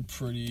lyrics were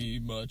pretty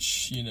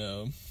much, you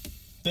know,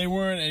 they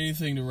weren't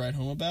anything to write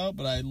home about,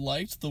 but I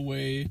liked the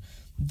way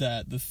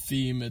that the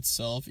theme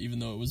itself, even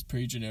though it was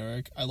pretty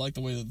generic, I liked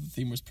the way that the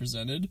theme was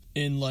presented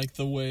in, like,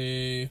 the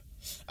way...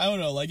 I don't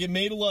know, like, it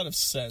made a lot of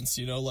sense,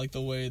 you know, like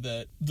the way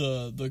that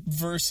the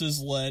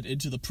verses led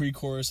into the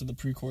pre-chorus, and the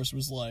pre-chorus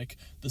was, like,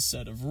 the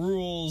set of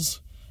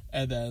rules,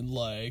 and then,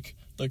 like,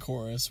 the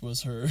chorus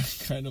was her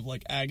kind of,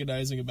 like,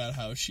 agonizing about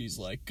how she's,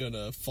 like,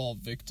 gonna fall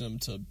victim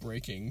to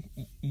breaking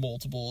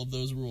multiple of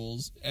those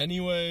rules.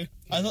 Anyway,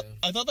 I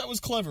thought that was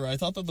clever. I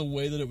thought that the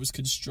way that it was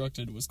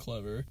constructed was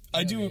clever. Yeah,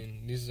 I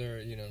mean,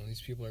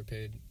 these people are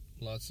paid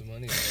lots of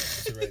money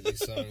to write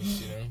these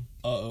songs, you know?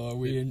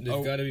 Uh-oh,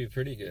 they've got to be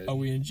pretty good. Are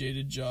we in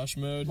jaded Josh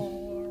mode?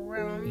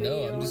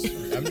 No,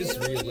 I'm just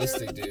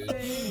realistic,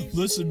 dude.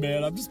 Listen,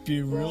 man, I'm just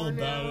being real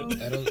about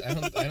it. I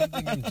don't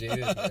think I'm jaded,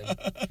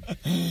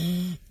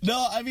 man.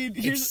 No, I mean,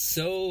 it's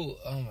so,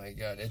 oh my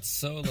god, it's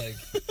so, like,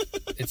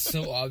 it's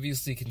so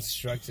obviously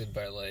constructed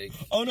by, like...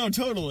 Oh, no,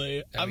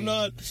 totally. I'm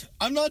not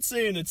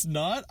saying it's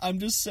not. I'm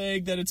just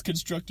saying that it's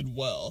constructed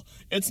well.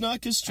 It's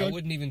not constructed... I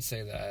wouldn't even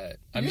say that.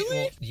 Really? I mean,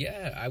 well,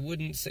 yeah, I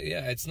wouldn't say,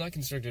 yeah, it's not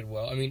constructed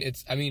well.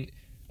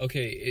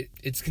 Okay,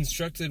 it's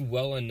constructed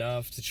well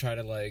enough to try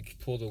to, like,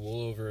 pull the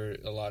wool over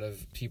a lot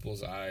of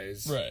people's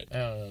eyes. Right. I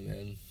don't know,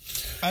 man.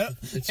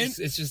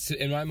 It's just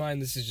in my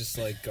mind, this is just,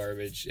 like,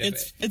 garbage.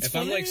 If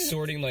I'm, like,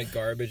 sorting, like,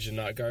 garbage and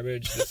not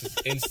garbage, this is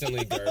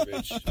instantly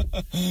garbage.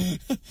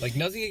 Like,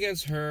 nothing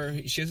against her.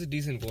 She has a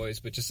decent voice,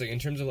 but just, like, in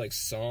terms of, like,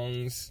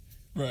 songs,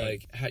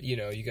 right. Like, you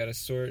know, you gotta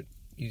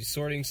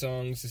sorting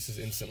songs, this is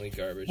instantly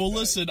garbage. Well,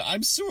 listen,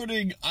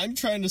 I'm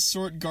trying to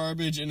sort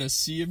garbage in a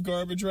sea of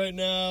garbage right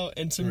now,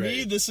 and to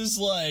me, this is,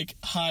 like,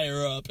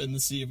 higher up in the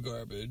sea of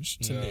garbage,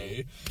 to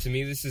me. To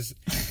me, this is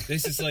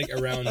like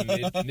around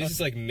this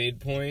is like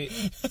midpoint,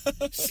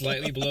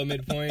 slightly below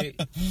midpoint.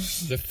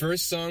 The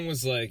first song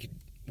was, like,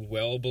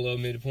 well below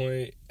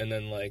midpoint, and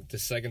then, like, the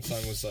second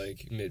song was,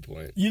 like,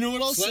 midpoint. You know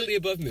what I'll say? Slightly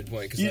above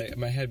midpoint, because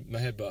my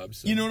head bobs.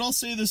 So. You know what I'll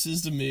say this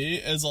is to me?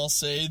 Is I'll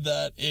say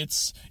that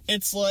it's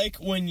like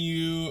when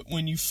you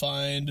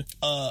find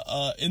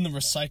in the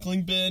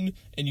recycling bin,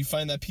 and you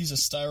find that piece of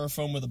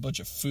styrofoam with a bunch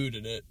of food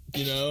in it,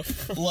 you know?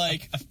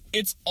 Like,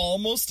 it's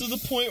almost to the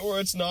point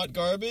where it's not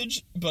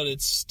garbage, but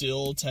it's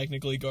still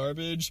technically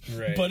garbage.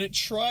 Right. But it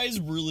tries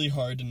really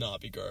hard to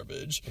not be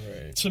garbage.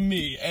 Right. To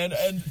me. And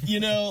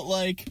you know,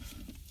 like...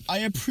 I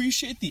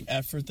appreciate the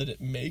effort that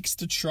it makes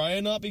to try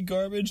and not be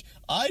garbage.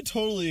 I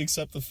totally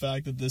accept the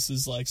fact that this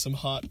is like some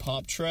hot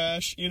pop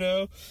trash, you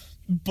know?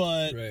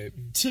 But Right.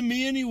 to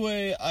me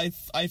anyway,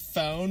 I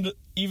found,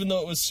 even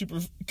though it was super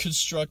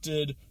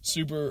constructed,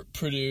 super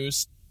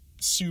produced,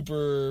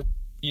 super,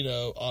 you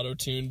know,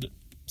 auto-tuned,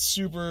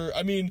 super,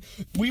 I mean,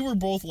 we were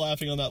both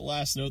laughing on that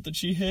last note that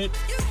she hit.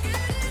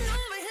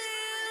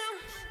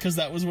 Because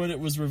that was when it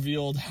was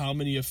revealed how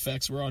many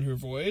effects were on her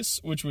voice,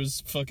 which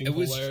was fucking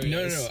hilarious.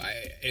 No.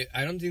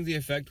 I don't think the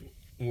effects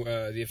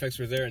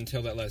were there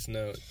until that last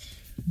note.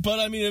 But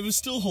I mean, it was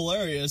still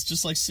hilarious,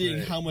 just like seeing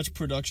Right. how much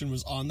production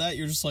was on that.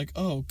 You're just like,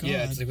 oh god.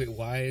 Yeah, it's like, wait,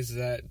 why is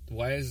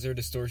there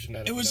distortion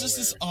out of it was nowhere? just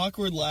this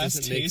awkward last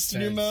Doesn't make taste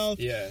in your sense. mouth.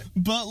 Yeah.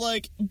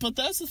 But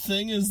that's the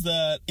thing, is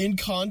that in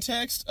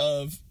context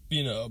of,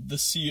 you know, the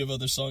sea of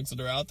other songs that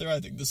are out there, I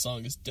think this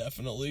song is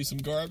definitely some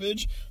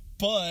garbage.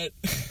 But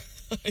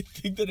I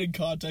think that in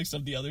context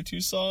of the other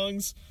two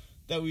songs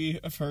that we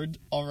have heard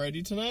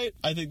already tonight,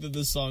 I think that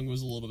this song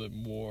was a little bit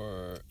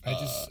more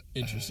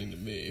interesting to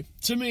me.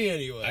 To me,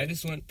 anyway. I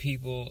just want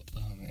people...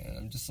 Oh, man,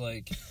 I'm just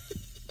like...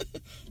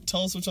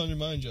 Tell us what's on your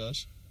mind,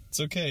 Josh. It's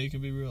okay, you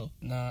can be real.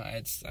 Nah,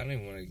 I don't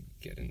even want to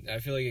get in... I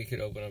feel like it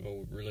could open up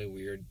a really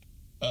weird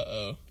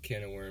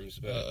can of worms,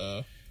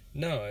 but...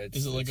 No, it's...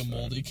 Is it like it's a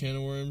moldy fun. can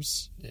of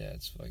worms? Yeah,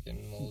 it's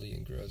fucking moldy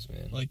and gross,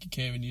 man. Like you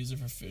can't even use it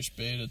for fish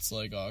bait. It's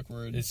like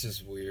awkward. It's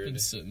just weird. Been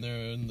sitting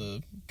there in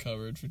the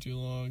cupboard for too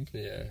long.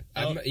 Yeah.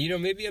 Oh.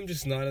 Maybe I'm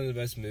just not in the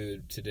best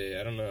mood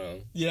today. I don't know.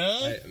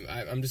 Yeah?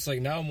 I'm just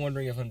like, now I'm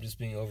wondering if I'm just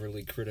being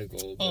overly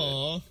critical.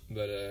 Aw.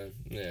 But,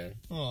 yeah.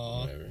 Aw.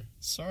 Whatever.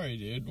 Sorry,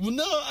 dude. Well,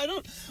 no, I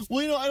don't...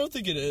 Well, you know, I don't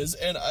think it is.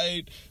 And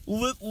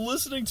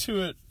listening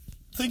to it,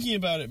 thinking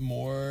about it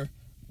more,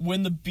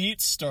 when the beat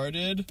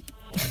started...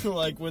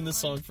 like when the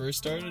song first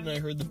started and I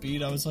heard the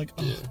beat, I was like,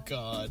 oh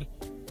god.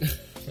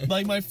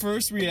 Like my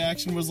first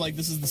reaction was like,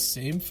 this is the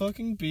same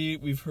fucking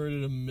beat, we've heard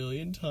it a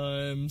million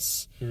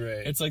times.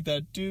 Right. It's like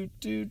that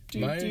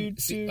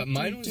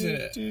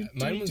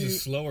Mine was a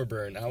slower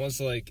burn. I was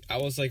like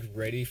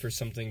ready for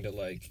something to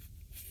like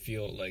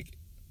feel like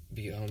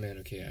be, oh man,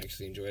 okay, I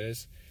actually enjoy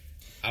this.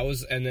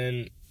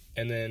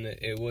 And then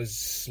it was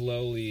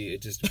slowly,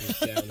 it just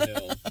went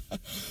downhill.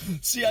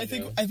 See, I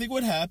think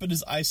what happened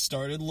is I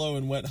started low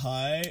and went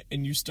high,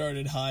 and you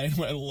started high and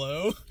went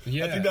low.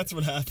 Yeah. I think that's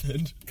what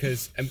happened.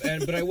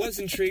 But I was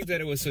intrigued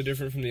that it was so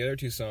different from the other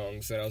two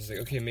songs that I was like,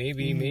 okay,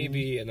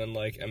 maybe, and then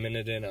like a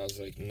minute in, I was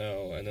like,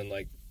 no, and then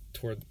like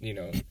toward, you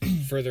know,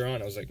 further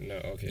on, I was like, no,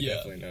 okay, Yeah.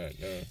 definitely not,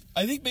 no.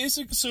 I think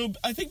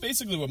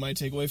basically what my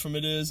takeaway from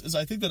it is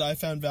I think that I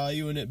found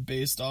value in it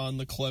based on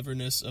the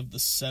cleverness of the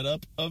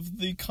setup of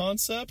the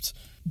concept,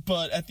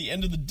 but at the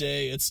end of the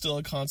day, it's still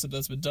a concept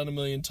that's been done a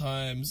million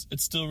times.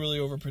 It's still really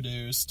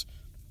overproduced.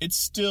 It's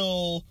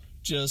still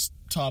just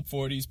top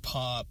 40s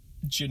pop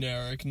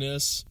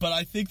genericness, but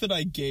I think that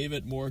I gave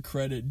it more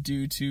credit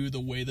due to the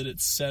way that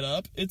it set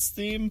up its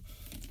theme,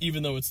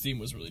 even though its theme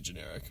was really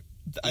generic.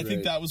 I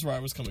think that was where I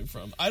was coming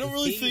from. I don't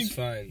really think...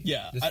 fine.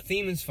 Yeah. The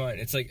theme is fine.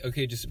 It's like,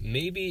 okay, just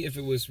maybe if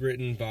it was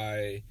written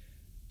by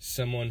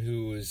someone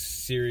who was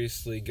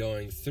seriously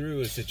going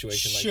through a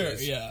situation like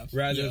this. Yeah.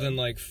 Rather than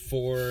like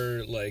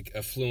four like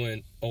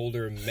affluent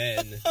older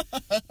men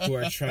who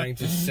are trying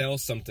to sell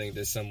something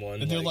to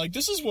someone. And they're like,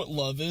 this is what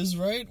love is,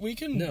 right? We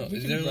can they're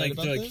write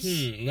about like,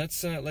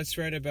 this. let's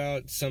write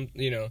about some,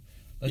 you know,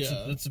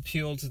 let's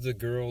appeal to the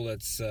girl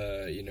that's,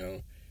 you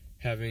know,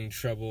 having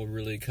trouble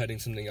really cutting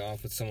something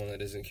off with someone that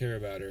doesn't care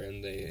about her,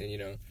 and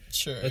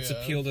let's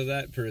appeal to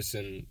that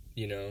person,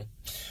 you know.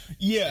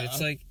 Yeah. And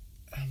it's like,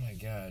 oh my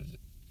god,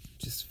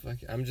 just fuck.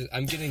 I'm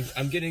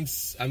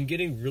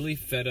getting really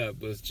fed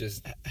up with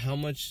just how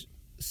much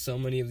so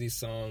many of these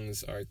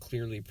songs are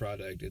clearly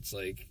product. It's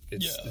like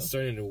it's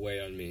starting to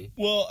weigh on me.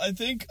 Well,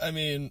 I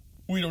mean,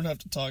 we don't have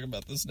to talk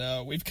about this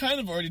now. We've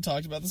kind of already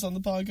talked about this on the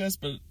podcast,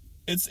 but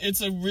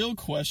it's a real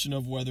question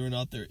of whether or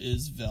not there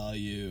is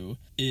value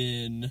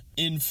in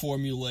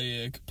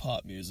formulaic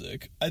pop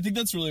music. I think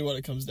that's really what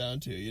it comes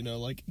down to, you know,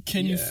 like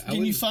can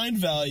you find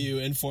value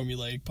in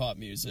formulaic pop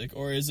music,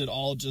 or is it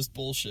all just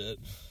bullshit?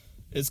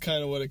 It's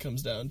kind of what it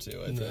comes down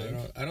to, I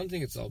think. I don't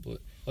think it's all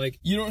bullshit. Like,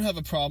 you don't have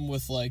a problem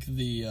with like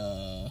the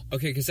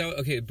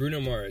Bruno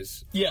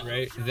Mars,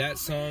 right? That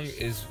song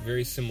is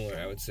very similar.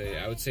 I would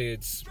say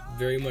it's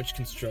very much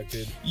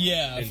constructed,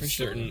 in for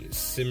certain sure.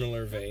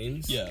 similar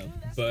veins,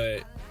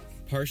 but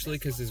partially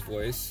because his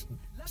voice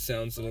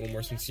sounds a little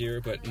more sincere,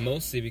 but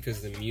mostly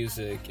because the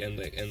music and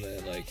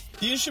the like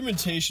the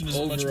instrumentation is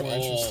much more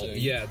interesting.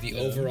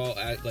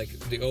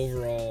 The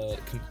overall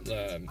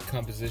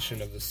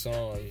composition of the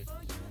song.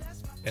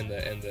 And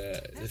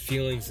the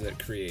feelings that it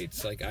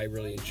creates, like, I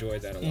really enjoy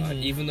that a lot.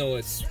 Even though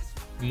it's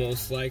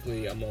most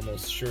likely, I'm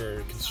almost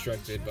sure,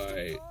 constructed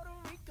by,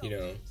 you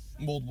know...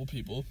 multiple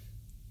people.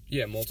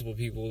 Yeah, multiple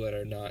people that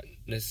are not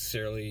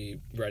necessarily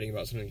writing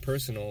about something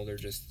personal. They're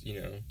just,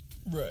 you know...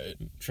 Right.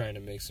 Trying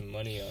to make some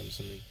money on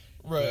something.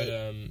 Right.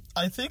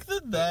 But, I think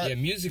that yeah,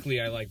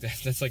 musically I like that.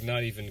 That's like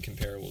not even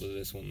comparable to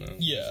this one though.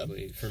 Yeah.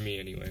 Musically, for me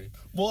anyway.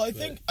 Well, I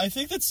think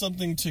that's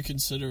something to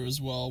consider as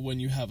well when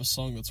you have a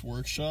song that's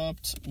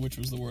workshopped, which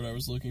was the word I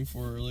was looking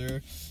for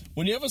earlier.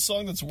 When you have a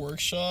song that's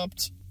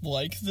workshopped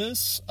like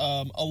this,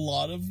 a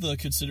lot of the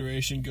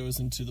consideration goes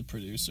into the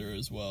producer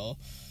as well.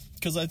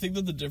 Because I think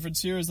that the difference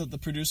here is that the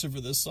producer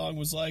for this song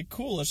was like,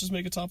 cool, let's just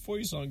make a top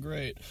 40 song,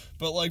 great.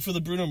 But like for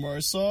the Bruno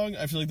Mars song,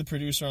 I feel like the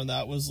producer on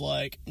that was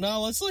like, nah,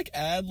 let's like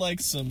add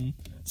like some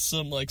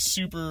like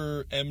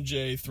super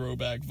MJ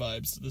throwback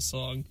vibes to the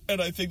song.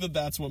 And I think that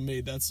that's what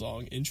made that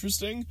song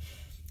interesting.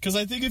 Because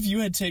I think if you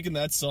had taken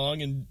that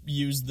song and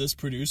used this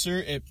producer,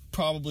 it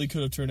probably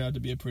could have turned out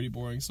to be a pretty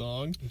boring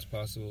song. It's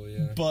possible,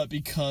 yeah. But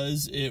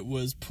because it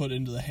was put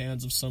into the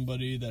hands of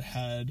somebody that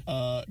had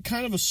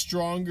kind of a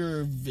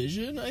stronger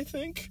vision, I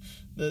think,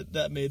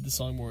 that made the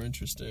song more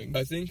interesting.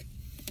 I think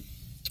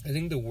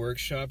the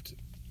workshopped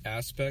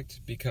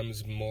aspect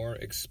becomes more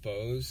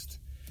exposed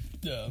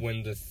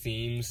when the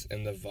themes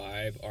and the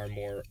vibe are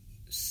more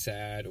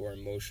sad or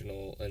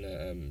emotional in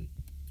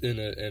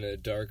a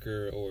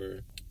darker or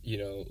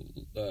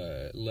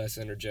less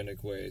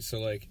energetic way. So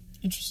like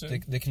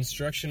interesting. The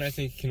construction I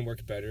think can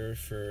work better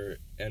for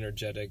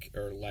energetic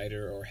or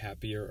lighter or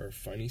happier or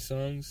funny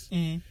songs.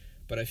 Mm-hmm.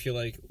 But I feel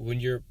like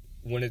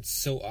when it's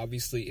so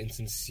obviously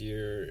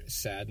insincere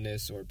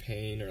sadness or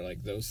pain or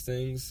like those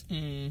things,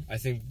 I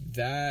think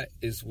that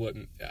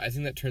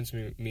turns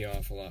me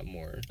off a lot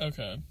more.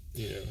 Okay.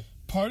 You know.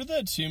 Part of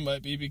that too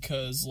might be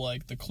because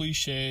like the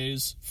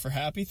cliches for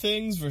happy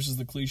things versus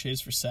the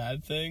cliches for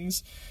sad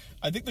things.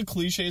 I think the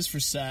cliches for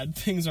sad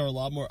things are a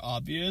lot more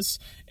obvious,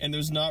 and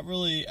there's not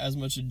really as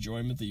much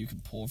enjoyment that you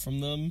can pull from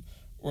them.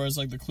 Whereas,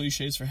 like, the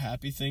cliches for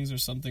happy things are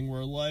something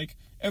where, like,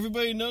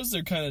 everybody knows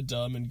they're kind of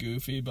dumb and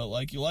goofy, but,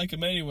 like, you like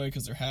them anyway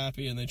because they're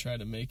happy and they try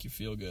to make you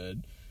feel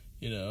good,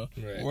 you know?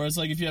 Right. Whereas,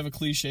 like, if you have a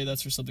cliche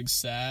that's for something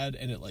sad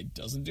and it, like,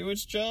 doesn't do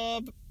its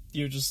job,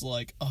 you're just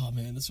like, oh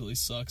man, this really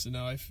sucks, and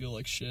now I feel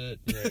like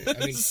shit. Right.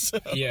 I mean,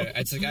 yeah,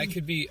 it's like I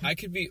could be.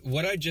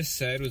 What I just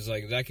said was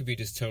like that could be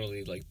just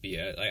totally like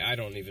BS. Like I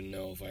don't even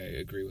know if I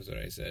agree with what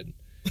I said.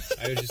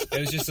 It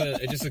was just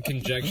a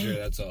conjecture.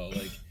 That's all.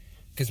 Like,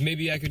 because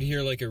maybe I could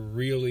hear like a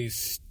really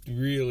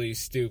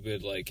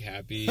stupid like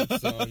happy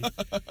song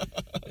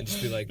and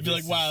just be like,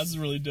 wow, this is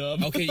really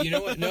dumb. Okay, you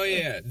know what? No,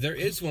 yeah, there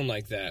is one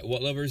like that.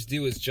 What Lovers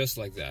Do is just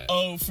like that.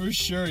 Oh, for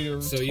sure,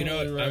 So totally you know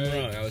what? right. I'm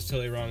wrong. I was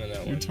totally wrong on that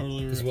one. You're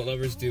totally right. Because What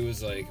Lovers Do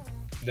is like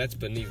that's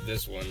beneath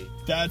this one.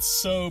 That's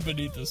so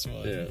beneath this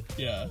one.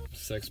 Yeah.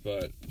 Sex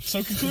butt.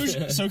 So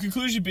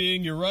conclusion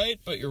being, you're right,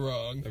 but you're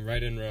wrong. I'm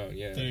right and wrong.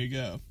 Yeah. There you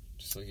go.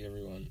 Just like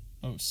everyone.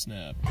 Oh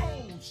snap!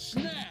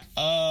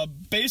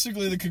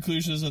 Basically, the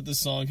conclusion is that this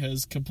song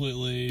has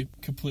completely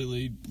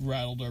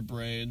rattled our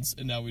brains,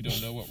 and now we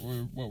don't know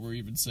what we're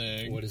even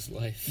saying. What is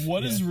life?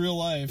 What is real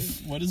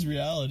life? What is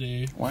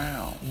reality?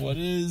 Wow. What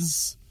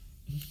is?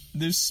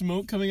 There's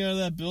smoke coming out of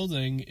that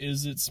building.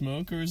 Is it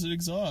smoke or is it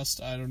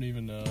exhaust? I don't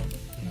even know.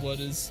 What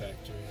is?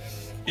 Factory. I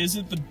don't know. Is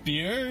it the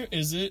beer?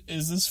 Is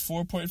this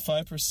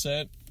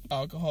 4.5%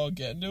 alcohol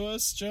getting to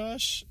us,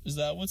 Josh? Is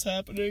that what's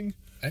happening?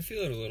 I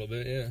feel it a little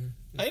bit, yeah.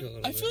 I feel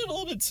it a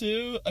little bit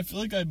too. I feel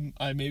like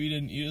I maybe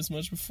didn't eat as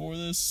much before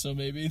this, so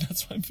maybe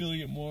that's why I'm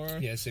feeling it more.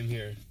 Yeah, same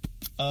here.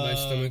 My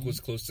stomach was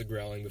close to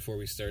growling before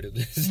we started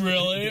this.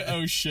 Really? Yeah.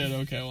 Oh shit.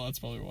 Okay, well that's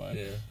probably why.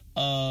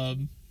 Yeah.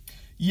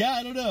 Yeah,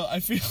 I don't know. I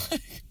feel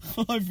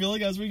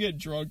like as we get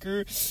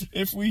drunker,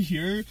 if we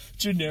hear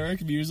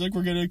generic music,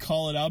 we're gonna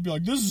call it out, be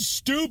like, "This is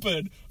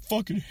stupid.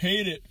 Fucking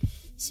hate it."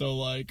 So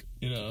like,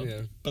 you know.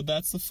 Yeah. But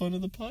that's the fun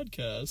of the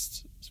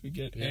podcast. So we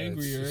get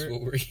angrier. That's just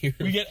what we're here.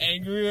 We get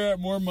angrier at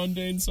more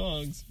mundane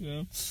songs, you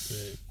know?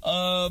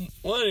 Right.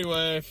 Well,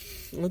 anyway,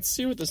 let's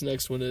see what this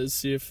next one is.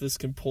 See if this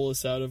can pull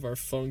us out of our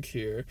funk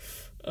here.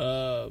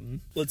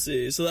 Let's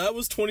see. So that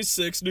was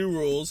 26, New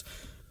Rules.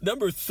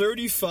 Number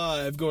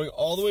 35, going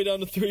all the way down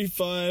to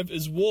 35,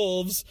 is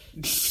Wolves.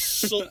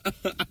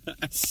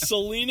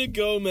 Selena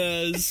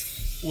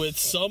Gomez with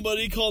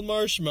Somebody Called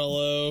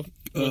Marshmallow.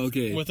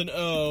 Okay. With an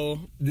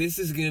O. This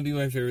is going to be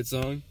my favorite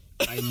song.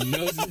 I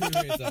know this is my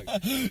favorite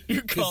song.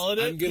 You're calling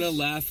it? I'm going to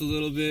laugh a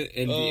little bit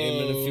and I'm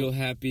going to feel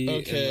happy.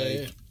 Okay.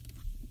 And like,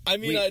 I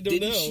mean, I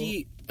don't know.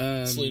 She,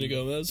 Selena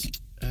Gomez?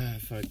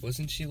 Fuck.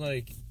 Wasn't she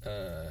like,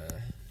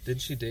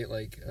 didn't she date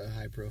like a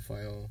high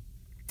profile?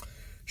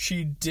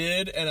 She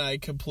did, and I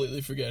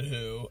completely forget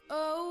who.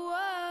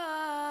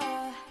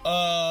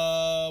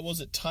 Was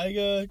it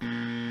Tyga?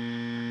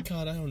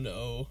 God, I don't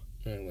know.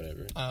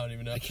 Whatever. I don't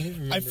even know. I can't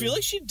remember. I feel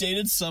like she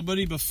dated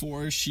somebody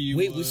before she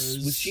Wait,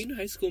 was she in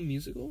High School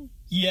Musical?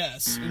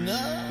 Yes.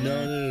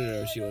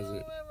 No, she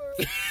wasn't.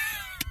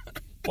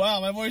 Wow,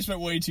 my voice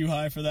went way too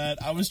high for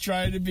that. I was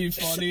trying to be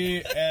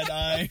funny, and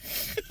I...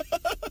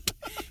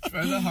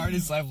 For the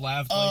hardest I've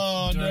laughed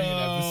during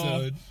an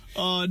episode.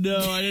 Oh, no,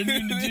 I didn't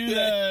mean to do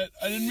that.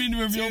 I didn't mean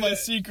to reveal my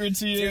secret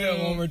to you. Do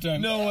that one more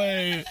time. No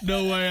way,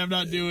 I'm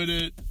not doing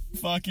it.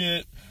 Fuck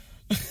it.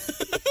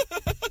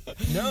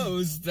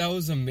 No, that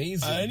was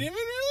amazing. I didn't even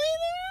really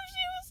know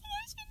she was in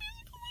High School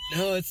Musical when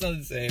No, it's not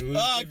the same. It was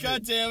Oh, different.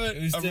 god damn it.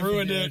 It was I different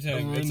ruined every it. time.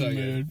 I ruined It's the all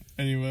good. mood.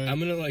 Anyway. I'm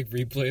gonna like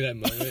replay that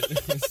moment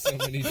so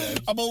many times.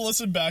 I'm gonna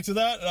listen back to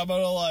that and I'm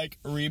gonna like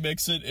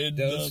remix it in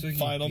That was the fucking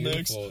final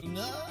beautiful. mix.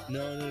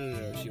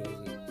 No, she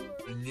wasn't.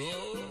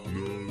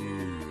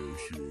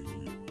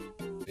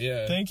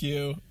 Yeah. Thank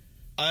you.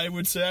 I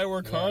would say I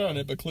work hard on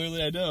it, but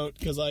clearly I don't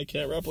because I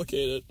can't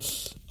replicate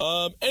it.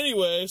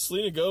 Anyway,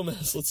 Selena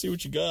Gomez, let's see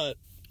what you got.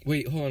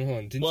 Wait, hold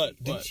on.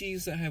 What? Did she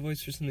use that high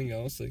voice for something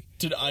else? Like,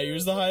 Did I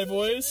use the high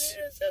voice?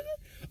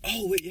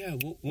 oh wait, yeah.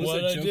 What was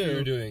What that did I joke do? we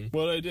were doing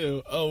What did I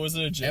do? Oh, was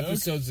it a joke?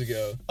 episodes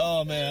ago?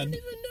 Oh man.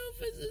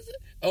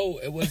 Oh,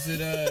 was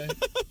it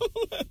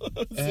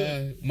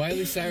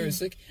Miley Cyrus?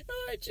 Like,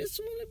 oh, I just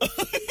want to.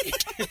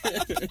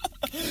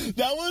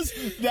 That was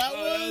That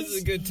was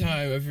a good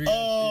time. I forgot.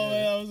 Oh,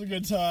 yeah. that was a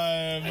good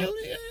time. I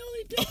only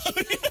touch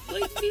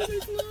like through their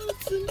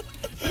clothes, and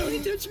I only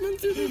touch them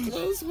through their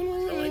clothes when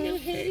we're like in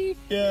hay.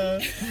 Yeah.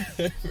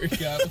 I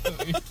forgot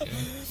what we did.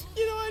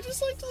 You know, I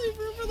just like to leave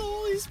room for the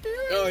Holy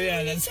Spirit. Oh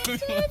yeah, that's what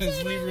it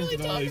was. Leave room for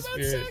the Holy talk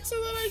Spirit. about sex,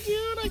 and then I do,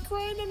 and I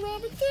grind on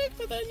Robin Thicke,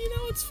 but then, you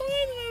know, it's fine,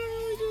 and I don't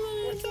really do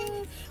that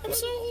anymore. I'm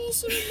so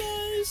wholesome and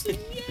nice, and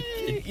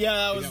yay. Yeah,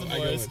 that was the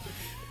voice.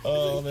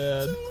 Oh,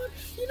 man. So,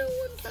 you know,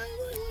 one time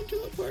I went to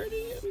a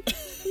party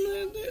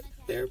and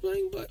they were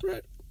playing butt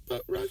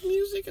rock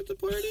music at the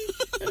party,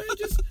 and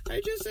I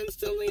just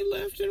instantly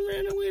left and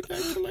ran away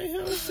back to my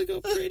house to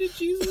go pray to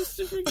Jesus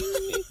to forgive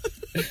me.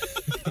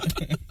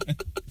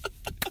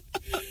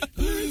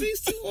 There are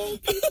these two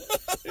old people.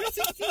 There's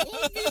these two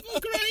old people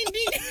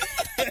grinding.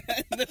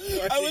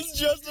 I was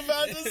just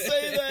about to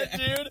say that,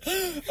 dude.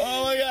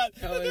 Oh my god.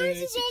 And there was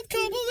this old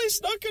couple, they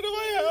snuck into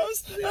my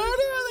house. I don't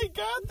know how they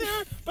got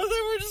there, but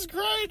they were just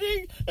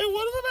grinding. And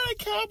one of them had a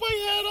cowboy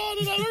hat on,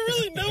 and I don't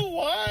really know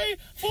why.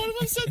 One of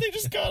them said they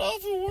just got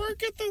off of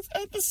work at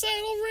the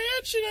Saddle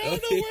Ranch, and I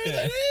don't know where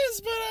that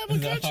is, but I'm a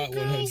The country Hot Hot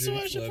girl, so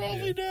 100 I should Club,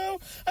 probably know.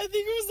 I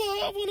think it was the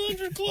Hot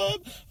 100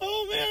 Club.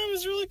 Oh man, it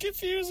was really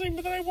confusing.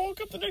 But then I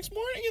woke up the next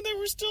morning, and they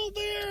were still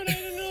there, and I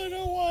didn't really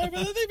know why.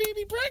 But then they made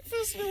me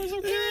breakfast, and it was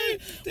okay.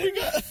 They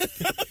were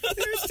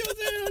still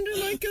there under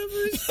my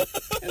covers,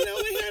 and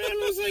all they had on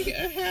was like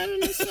a hat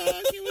and a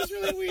sock. It was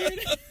really weird.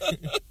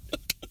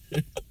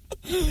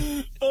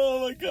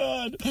 Oh my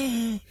god.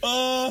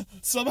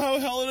 Somehow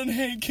Helen and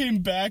Hank came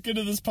back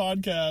into this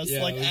podcast,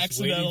 Yeah, like I was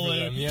accidentally.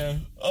 waiting for them, yeah.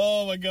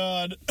 Oh my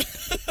god.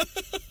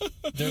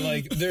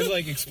 They're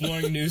like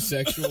exploring new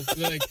sexual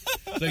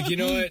like you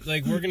know what,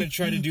 like we're gonna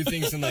try to do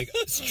things in like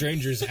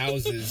strangers'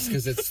 houses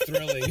because it's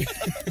thrilling.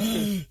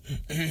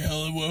 Hey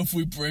Helen, what if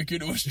we break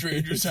into a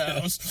stranger's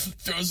house,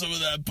 throw some of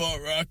that butt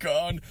rock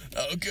on,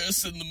 I'll get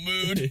us in the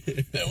mood,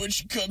 and when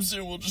she comes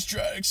in we'll just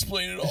try to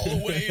explain it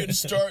all away and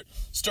start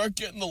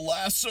getting the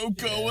lasso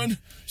going.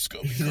 It's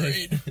gonna be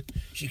great.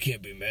 She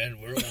can't be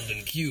mad, we're old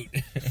and cute.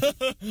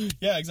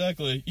 Yeah,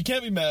 exactly. You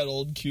can't be mad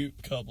old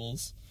cute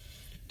couples.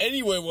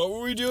 Anyway, what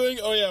were we doing?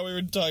 Oh yeah, we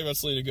were talking about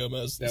Selena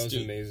Gomez. That was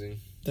amazing.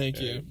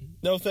 Thank you.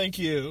 No, thank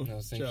you. No,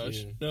 thank Josh.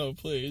 you. No,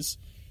 please.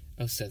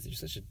 Oh, Seth, you're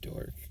such a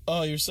dork.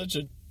 Oh, you're such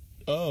a...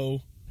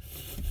 Oh.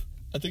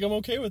 I think I'm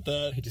okay with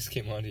that. I just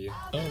came on to you.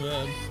 Oh,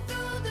 man.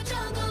 Through the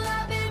jungle,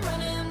 I've been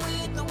running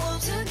with the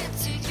wolves to get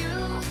to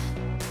you,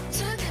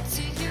 to get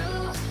to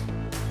you.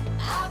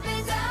 I've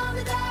been down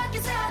the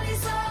darkest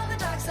alleys on the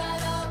dark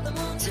side of the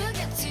moon to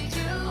get to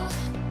you,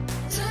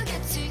 to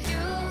get to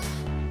you.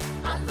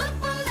 I look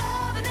for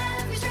love and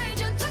every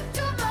stranger took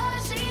too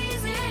much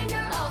easy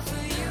anger, all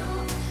for you,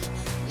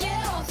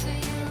 yeah, all for you.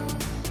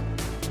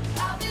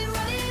 I've been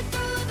running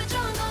through the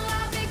jungle,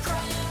 I've been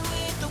crying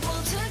with the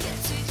wolves to get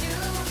to you,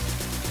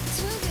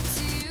 to get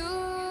to you,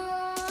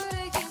 to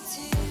get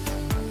to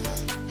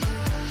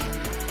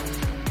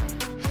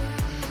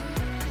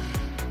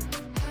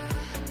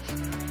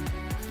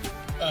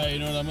you. You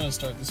know what? I'm gonna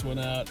start this one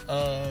out.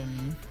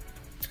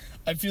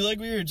 I feel like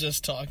we were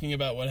just talking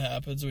about what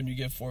happens when you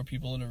get 4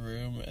 people in a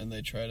room and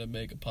they try to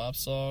make a pop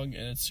song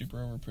and it's super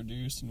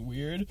overproduced and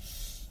weird.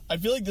 I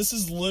feel like this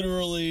is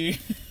literally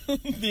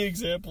the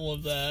example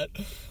of that.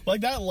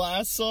 Like that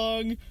last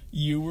song,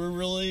 you were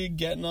really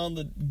digging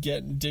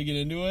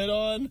into it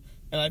on,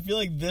 and I feel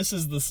like this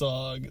is the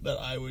song that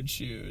I would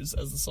choose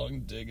as the song to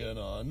dig in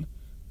on.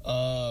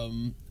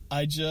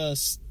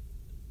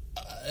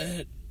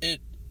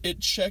 It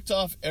checked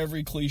off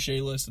every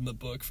cliche list in the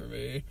book for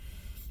me.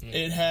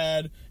 It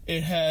had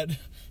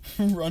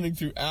running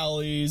through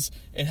alleys,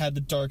 it had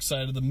the dark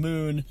side of the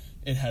moon,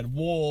 it had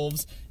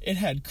wolves, it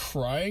had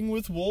crying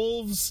with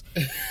wolves,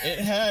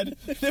 there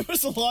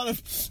was a lot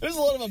of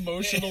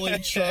emotionally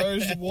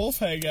charged wolf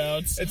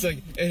hangouts. It's like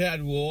it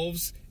had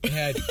wolves, it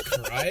had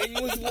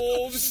crying with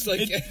wolves,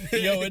 like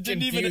it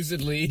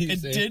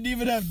didn't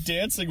even have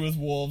dancing with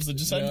wolves, it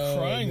just had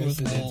crying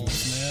with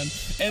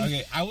wolves, man. And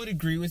okay, I would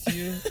agree with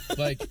you.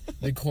 Like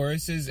the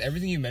choruses,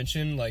 everything you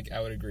mentioned, like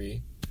I would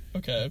agree.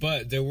 Okay.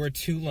 But there were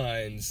 2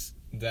 lines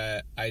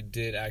that I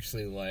did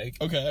actually like.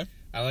 Okay.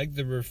 I like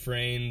the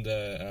refrain,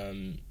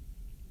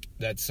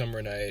 that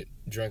summer night,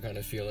 drunk on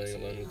a feeling,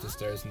 alone with the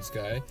stars and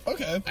sky.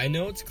 Okay. I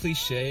know it's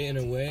cliche in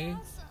a way,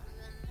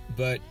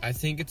 But I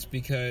think it's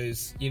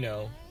because, you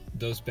know,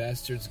 those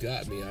bastards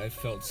got me. I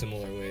felt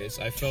similar ways.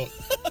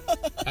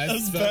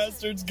 Those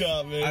bastards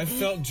got me. I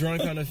felt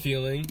drunk on a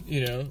feeling,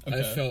 you know.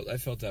 Okay. I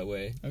felt that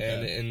way.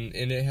 Okay.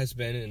 And it has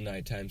been in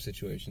nighttime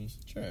situations.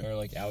 Sure. Or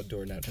like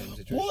outdoor nighttime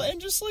situations. Well,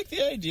 and just like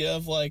the idea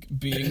of like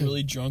being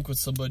really drunk with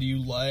somebody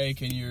you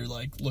like and you're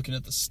like looking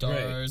at the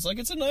stars. Like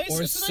it's a nice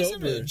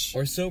image.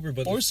 Or sober,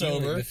 but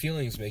the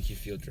feelings make you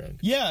feel drunk.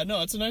 Yeah,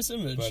 no, it's a nice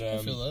image. But I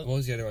feel that. what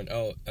was the other one?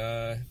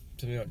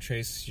 Something about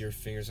trace your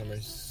fingers on my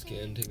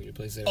skin, take me to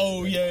places.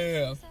 Oh,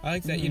 yeah. I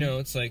like that, you know,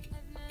 it's like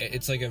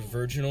a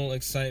virginal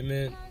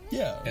excitement.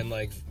 Yeah. And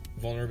like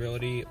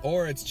vulnerability.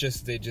 Or it's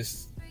just,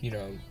 this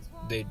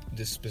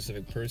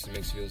specific person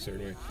makes you feel a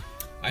certain way.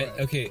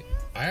 Right.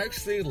 I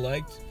actually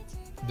liked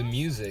the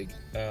music,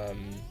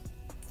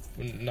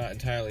 not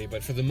entirely,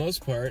 but for the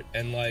most part,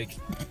 and like,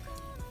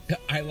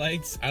 I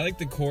liked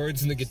the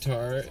chords and the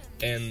guitar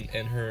and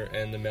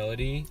the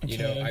melody. Okay. You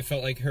know, I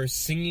felt like her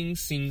singing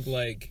seemed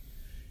like,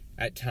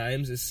 at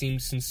times it seemed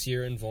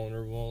sincere and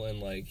vulnerable and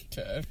like,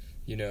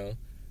 you know,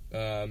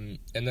 and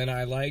then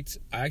I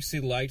actually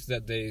liked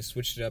that they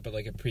switched it up at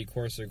like a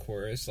pre-chorus or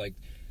chorus, like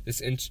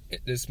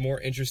this more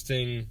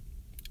interesting,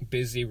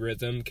 busy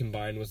rhythm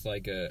combined with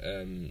like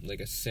a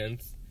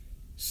synth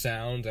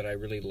sound that I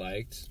really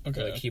liked, like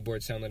a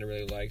keyboard sound that I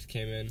really liked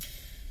came in,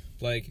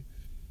 like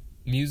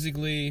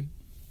musically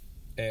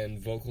and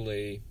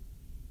vocally,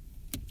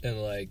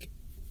 and like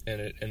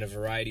in a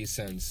variety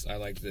sense, I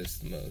liked this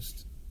the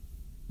most.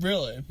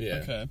 Really?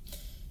 Yeah.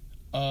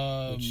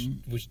 Okay.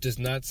 Which does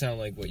not sound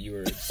like what you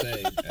were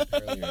saying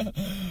earlier.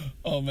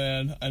 Oh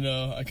man, I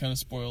know. I kind of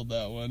spoiled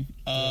that one.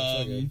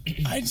 I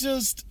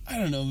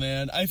don't know,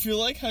 man. I feel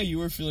like how you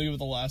were feeling about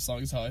the last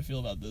song is how I feel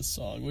about this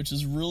song, which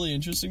is really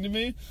interesting to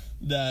me.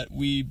 That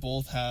we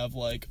both have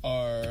like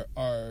our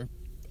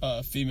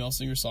female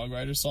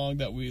singer-songwriter song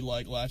that we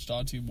like latched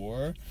onto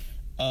more.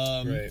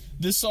 Right.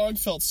 This song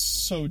felt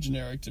so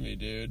generic to me,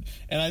 dude.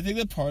 And I think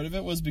that part of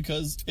it was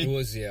because it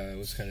was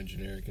kind of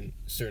generic in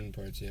certain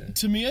parts, yeah.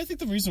 To me, I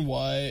think the reason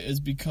why is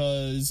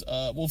because,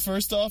 well,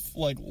 first off,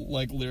 like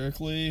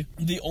lyrically,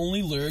 the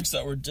only lyrics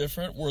that were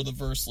different were the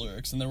verse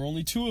lyrics, and there were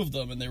only 2 of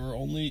them, and they were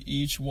only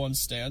each one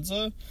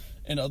stanza.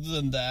 And other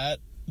than that,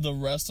 the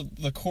rest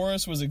of the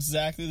chorus was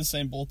exactly the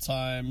same both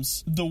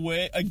times. The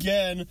way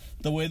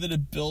that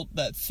it built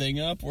that thing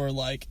up, where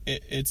like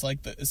it's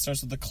like it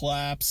starts with the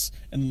claps,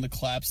 and then the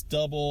claps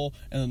double,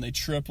 and then they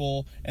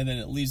triple, and then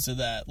it leads to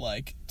that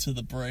like to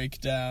the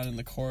breakdown in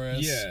the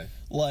chorus. Yeah,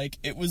 like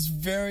it was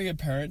very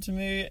apparent to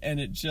me, and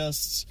it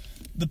just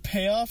the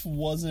payoff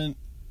wasn't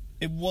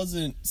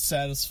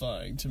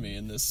satisfying to me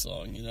in this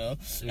song, you know.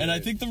 Right. And I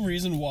think the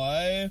reason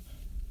why.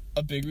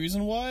 A big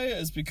reason why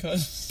is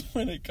because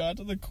when it got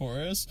to the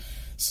chorus,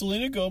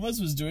 Selena Gomez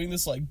was doing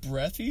this like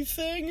breathy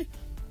thing.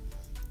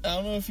 I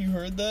don't know if you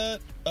heard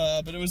that,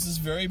 but it was this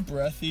very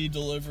breathy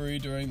delivery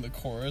during the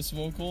chorus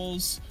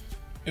vocals.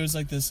 It was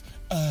like this,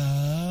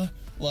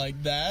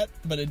 like that,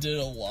 but it did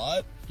a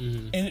lot.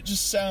 Mm-hmm. And it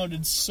just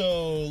sounded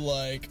so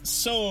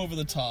over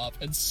the top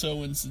and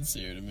so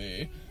insincere to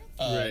me.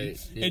 Right.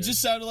 Yeah. It just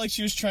sounded like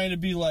she was trying to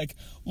be like,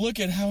 look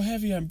at how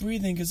heavy I'm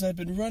breathing because I've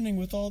been running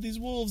with all these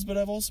wolves, but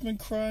I've also been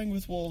crying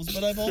with wolves,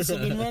 but I've also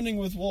been running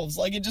with wolves.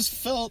 Like, it just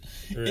felt,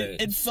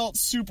 it felt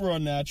super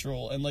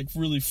unnatural and, like,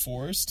 really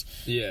forced.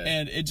 Yeah.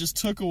 And it just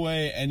took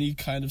away any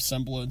kind of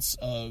semblance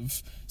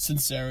of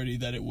sincerity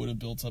that it would have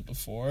built up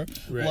before.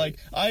 Right. Like,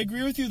 I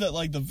agree with you that,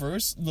 like, the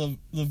verse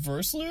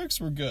lyrics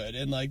were good,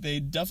 and, like, they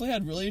definitely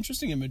had really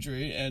interesting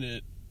imagery,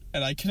 and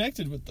I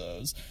connected with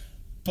those.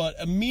 But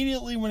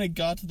immediately when it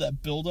got to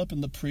that build-up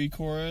in the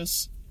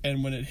pre-chorus,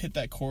 and when it hit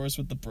that chorus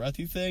with the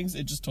breathy things,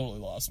 it just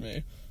totally lost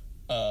me.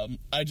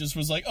 I just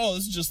was like, oh,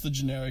 this is just the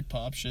generic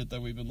pop shit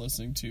that we've been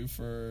listening to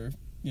for,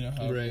 you know,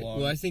 however long.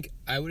 Well, I think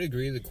I would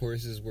agree the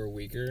choruses were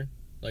weaker.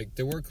 Like,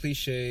 there were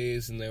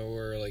cliches, and there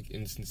were, like,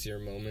 insincere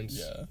moments.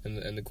 Yeah.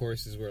 And the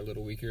choruses were a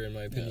little weaker, in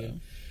my opinion. Yeah.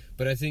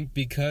 But I think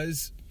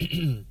because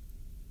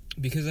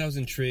I was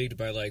intrigued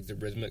by, like, the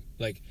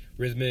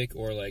rhythmic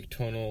or, like,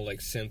 tonal, like,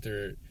 synth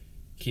or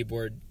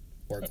keyboard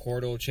or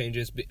chordal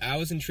changes, I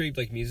was intrigued,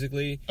 like,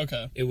 musically.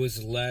 Okay. It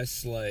was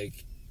less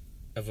like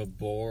of a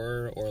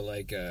bore or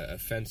like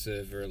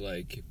offensive or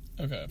like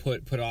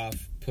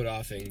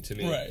put-offing to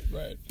me.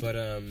 Right. But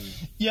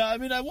yeah, I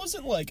mean, I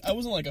wasn't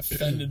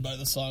offended by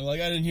the song.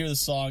 Like, I didn't hear the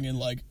song in,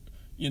 like,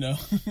 you know,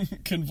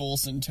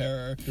 convulsing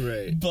terror.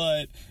 Right.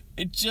 But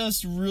it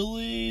just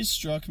really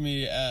struck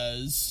me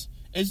as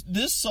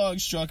this song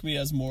struck me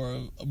as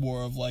more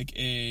of like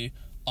a.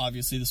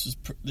 Obviously,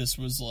 this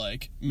was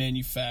like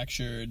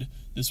manufactured.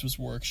 This was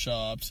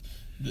workshopped.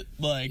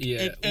 Like,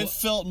 it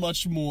felt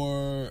much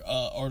more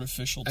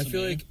artificial to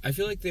me. I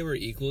feel like they were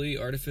equally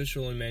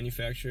artificial and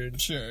manufactured.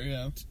 Sure,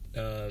 yeah.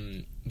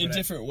 In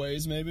different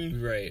ways, maybe.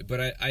 Right, but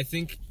I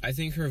think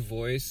her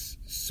voice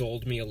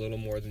sold me a little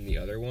more than the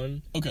other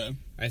one. Okay.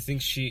 I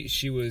think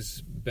she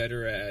was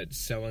better at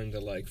selling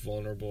the, like,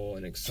 vulnerable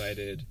and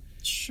excited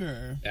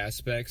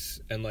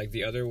aspects, and, like,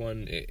 the other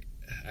one.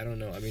 I don't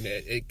know. I mean,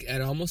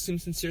 it almost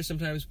seems sincere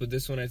sometimes, but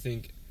this one I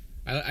think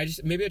I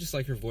just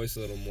like her voice a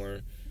little more.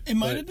 It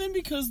might have been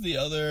because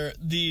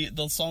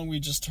the song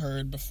we just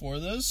heard before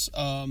this,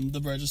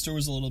 the register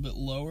was a little bit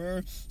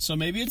lower, so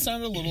maybe it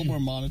sounded a little more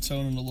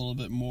monotone and a little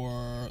bit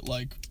more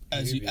like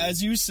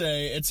as you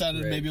say, it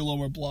sounded maybe a little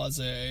more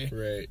blasé.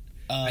 Right.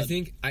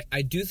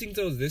 I do think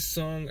though this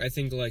song, I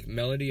think like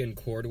melody and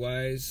chord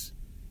wise,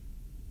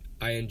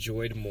 I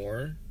enjoyed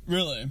more.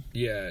 Really?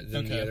 Yeah,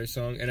 than the other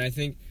song, and I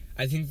think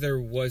there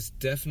was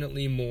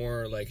definitely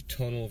more like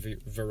tonal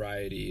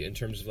variety in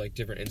terms of like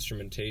different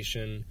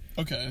instrumentation.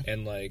 Okay.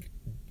 And like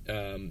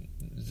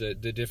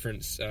the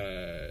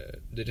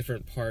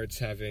different parts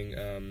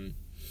having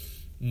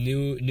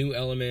new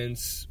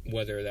elements,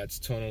 whether that's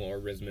tonal or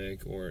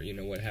rhythmic or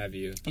what have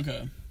you.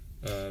 Okay.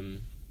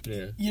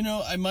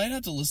 Yeah. I might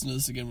have to listen to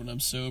this again when I'm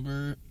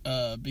sober,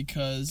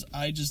 because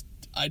I just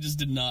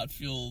did not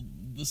feel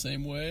the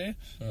same way.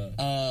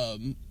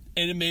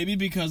 And it may be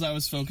because I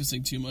was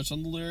focusing too much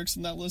on the lyrics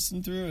in that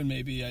listen through, and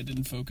maybe I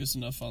didn't focus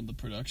enough on the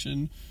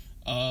production.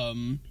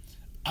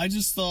 I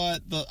just thought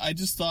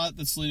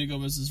that Selena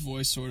Gomez's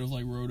voice sort of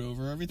like rode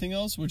over everything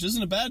else, which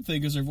isn't a bad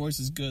thing because her voice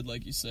is good,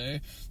 like you say.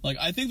 Like,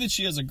 I think that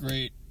she has a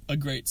great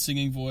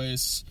singing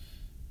voice.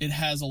 It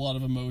has a lot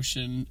of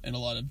emotion and a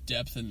lot of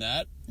depth in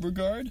that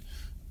regard.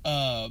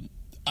 I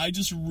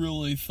just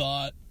really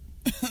thought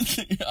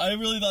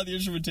the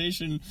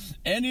instrumentation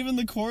and even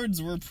the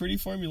chords were pretty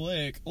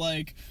formulaic.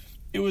 Like,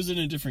 it was in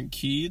a different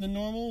key than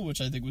normal,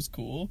 which I think was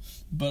cool,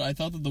 but I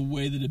thought that the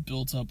way that it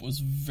built up was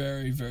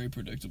very, very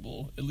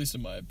predictable, at least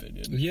in my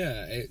opinion.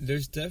 Yeah,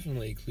 there's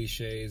definitely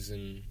cliches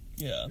and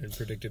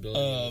predictability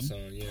in the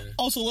song, yeah.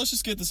 Also, let's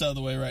just get this out of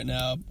the way right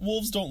now.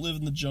 Wolves don't live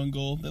in the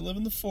jungle. They live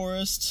in the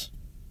forest.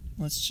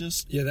 Let's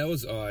just... Yeah, that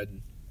was odd.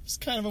 It's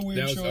kind of a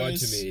weird choice. That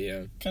was odd to me,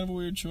 yeah. Kind of a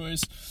weird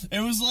choice. It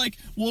was like,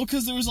 well,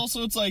 because there was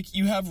also, it's like,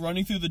 you have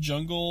running through the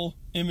jungle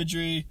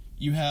imagery,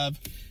 you have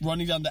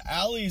running down the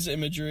alleys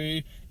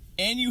imagery,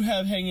 and you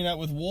have hanging out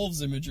with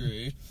wolves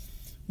imagery,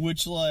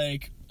 which,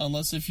 like,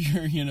 unless if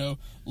you're,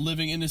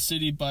 living in a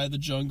city by the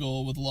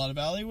jungle with a lot of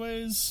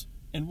alleyways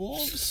and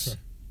wolves,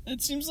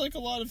 it seems like a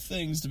lot of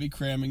things to be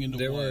cramming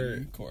into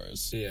one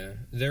chorus. Yeah.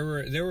 There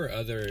were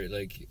other,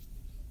 like,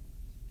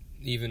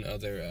 even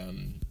other,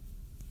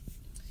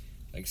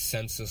 like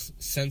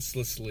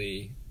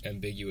senselessly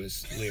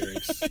ambiguous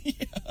lyrics.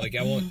 Yeah. Like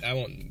I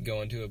won't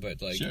go into it,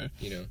 but like sure.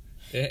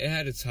 It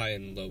had its high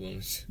and low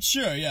moments.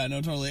 Sure, yeah,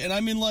 no, totally. And I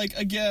mean, like,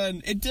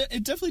 again, it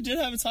definitely did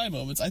have its high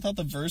moments. I thought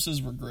the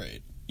verses were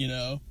great,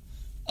 but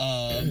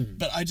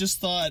I just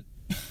thought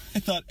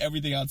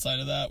everything outside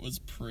of that was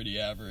pretty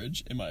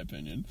average, in my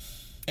opinion.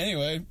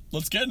 Anyway,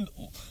 let's get into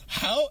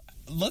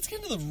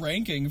the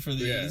ranking for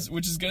these,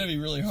 which is going to be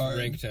really hard.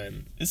 Rank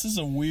time. This is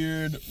a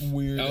weird I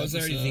was episode.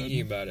 already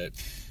thinking about it.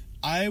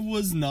 I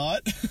was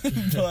not,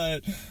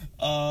 but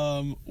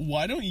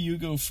why don't you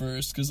go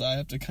first? Because I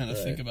have to kind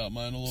of think about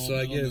mine a little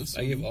bit. So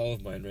I give all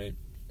of mine, right?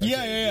 Okay.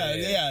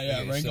 Yeah.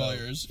 Okay, rank all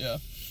yours, yeah.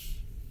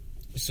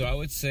 So I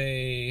would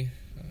say,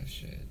 oh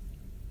shit,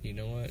 you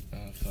know what?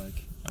 Oh fuck,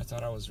 I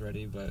thought I was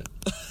ready, but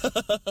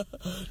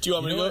do you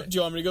want me to go? Do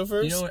you want me to go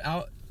first? You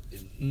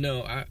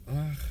know what?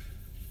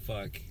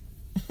 Fuck.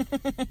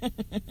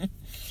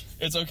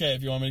 It's okay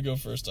if you want me to go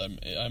first. I'm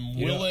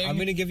willing. I'm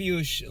gonna give you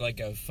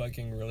a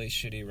fucking really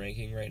shitty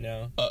ranking right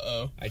now.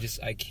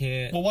 I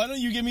can't. Well, why don't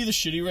you give me the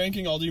shitty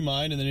ranking? I'll do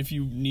mine, and then if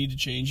you need to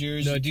change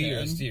yours, do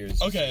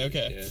yours.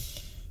 Okay. Yeah.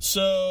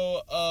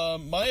 So,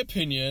 my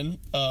opinion,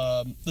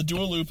 the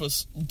Dua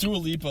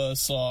Lipa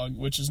song,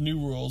 which is New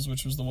Rules,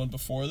 which was the one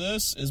before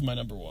this, is my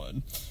number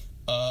one.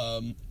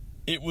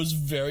 It was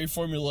very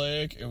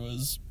formulaic. It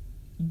was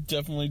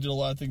definitely did a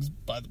lot of things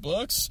by the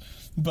books,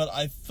 but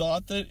I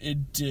thought that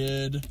it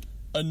did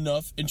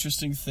enough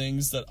interesting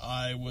things that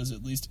I was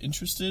at least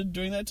interested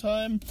during that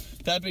time.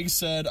 That being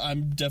said,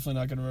 I'm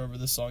definitely not going to remember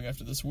this song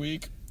after this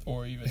week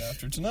or even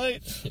after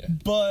tonight. Yeah.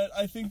 But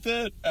I think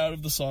that out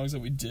of the songs that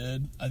we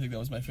did, I think that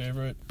was my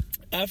favorite.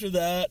 After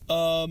that,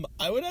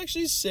 I would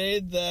say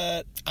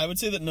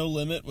that No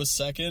Limit was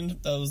second.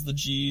 That was the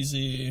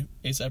Jeezy,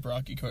 A$AP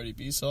Rocky, Cardi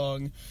B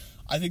song.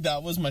 I think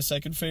that was my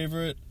second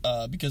favorite,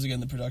 because again,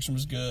 the production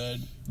was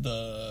good,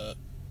 the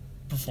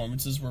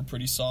performances were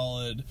pretty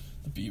solid,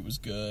 the beat was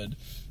good.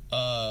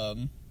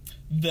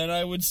 Then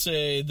I would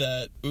say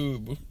that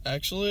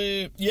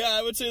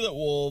I would say that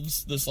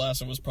Wolves, this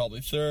last one, was probably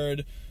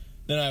third.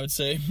 Then I would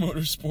say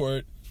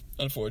Motorsport,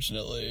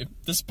 unfortunately.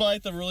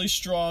 Despite the really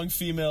strong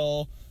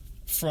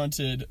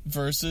female-fronted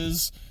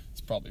verses, it's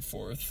probably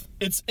fourth.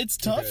 It's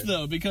tough,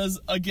 though, because,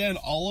 again,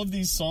 all of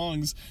these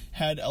songs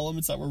had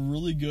elements that were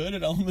really good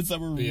and elements that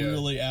were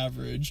really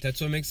average. That's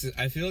what makes it...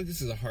 I feel like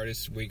this is the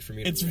hardest week for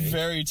me to rank. It's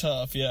very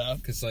tough, yeah.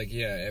 Because,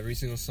 every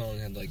single song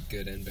had,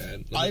 good and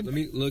bad. Let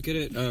me look at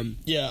it.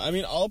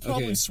 I'll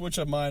probably switch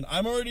up mine.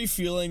 I'm already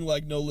feeling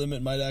like No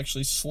Limit might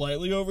actually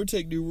slightly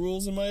overtake New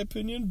Rules, in my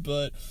opinion,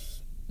 but...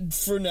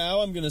 For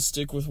now, I'm going to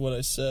stick with what I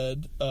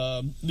said.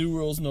 New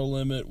Rules, No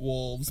Limit,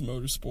 Wolves,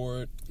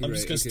 Motorsport. I'm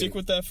just going to stick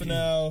with that for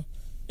now.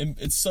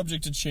 It's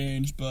subject to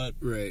change, but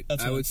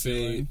that's what I'm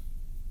feeling.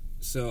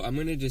 So I'm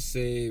gonna just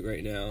say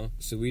right now.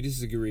 So we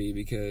disagree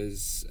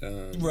because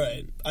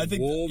Right. I think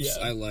Wolves.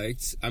 I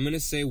liked. I'm gonna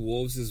say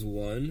Wolves is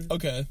 1.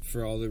 Okay.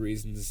 For all the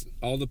reasons,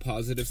 all the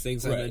positive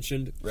things I Right.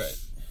 mentioned. Right.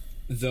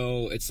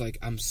 Though it's like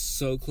I'm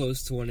so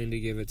close to wanting to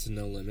give it to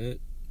No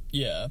Limit.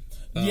 Yeah.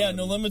 Yeah.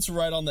 No Limit's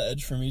right on the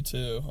edge for me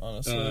too.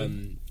 Honestly.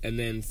 And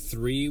then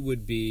 3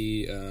 would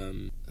be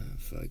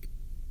fuck.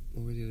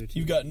 What were the other 2?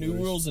 You've got New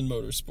Rules and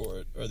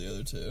Motorsport are the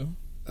other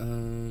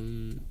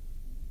 2.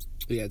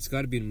 Yeah, it's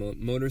got to be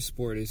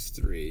Motorsport is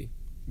 3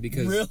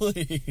 because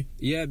really,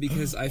 yeah,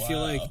 because I feel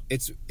like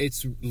it's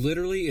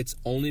literally it's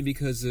only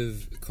because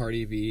of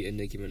Cardi B and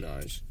Nicki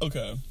Minaj.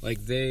 Okay, like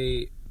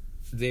they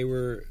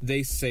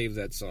saved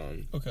that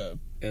song. Okay,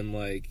 and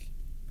like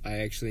I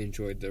actually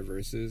enjoyed their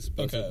verses,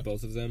 both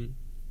of them,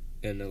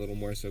 and a little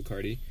more so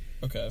Cardi.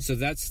 Okay, so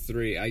that's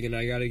 3. I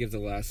got to give the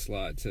last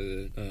slot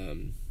to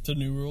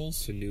New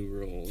Rules. To New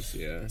Rules,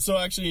 yeah. So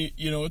actually,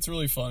 you know what's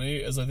really funny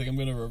is I think I'm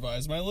going to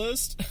revise my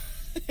list.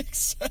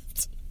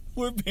 Except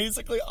we're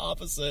basically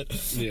opposite.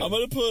 Yeah. I'm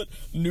going to put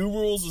New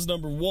Rules as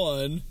number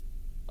 1. I'm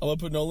going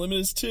to put No Limit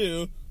as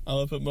 2. I'm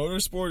going to put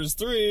Motorsport as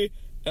 3.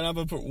 And I'm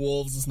going to put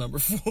Wolves as number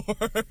 4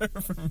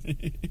 for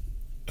me.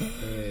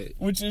 Right.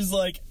 Which is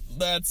like,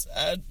 that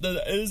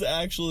is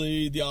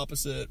actually the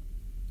opposite.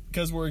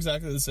 Because we're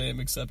exactly the same,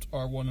 except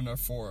our 1 and our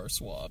 4 are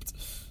swapped.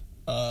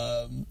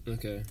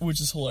 Okay. Which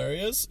is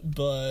hilarious,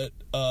 but...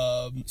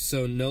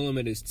 so No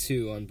Limit is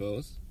 2 on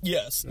both?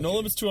 Yes. Okay. No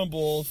Limit's 2 on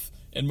both.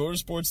 And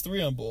Motorsport's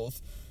 3 on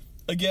both.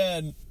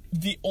 Again,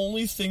 the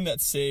only thing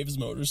that saves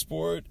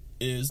Motorsport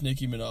is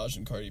Nicki Minaj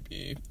and Cardi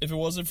B. If it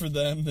wasn't for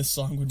them, this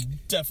song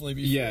would definitely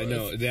be Yeah, fourth.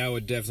 No, that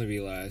would definitely be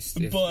last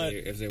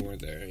if they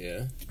weren't there,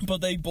 yeah.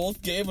 But they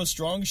both gave a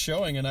strong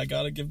showing, and I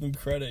gotta give them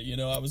credit. You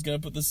know, I was gonna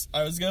put it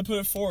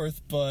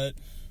 4th, but...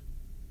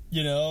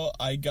 You know,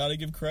 I gotta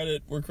give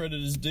credit where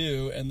credit is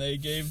due, and they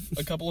gave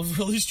a couple of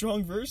really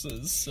strong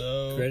verses,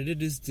 so...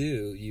 Credit is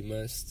due. You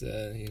must,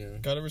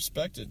 Gotta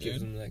respect it, dude. Give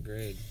them that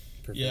grade.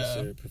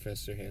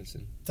 Professor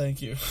Hansen.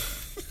 Thank you.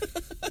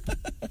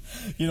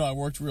 You know, I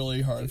worked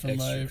really hard for my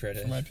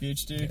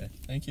PhD. Yeah.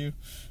 Thank you.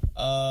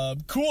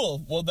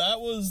 Cool. Well,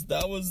 that was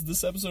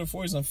this episode of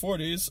 40s on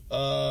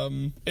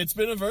 40s. It's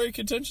been a very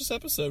contentious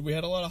episode. We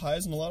had a lot of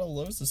highs and a lot of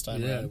lows this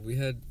time. Yeah,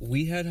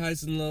 we had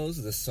highs and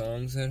lows. The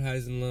songs had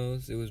highs and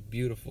lows. It was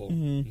beautiful.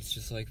 Mm-hmm. It's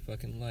just like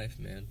fucking life,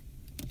 man.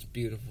 It's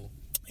beautiful.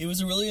 It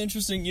was a really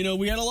interesting, you know,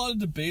 we had a lot of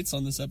debates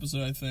on this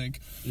episode, I think,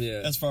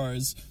 as far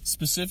as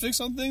specifics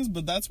on things,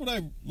 but that's what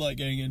I like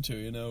getting into,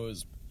 you know,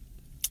 is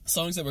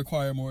songs that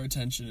require more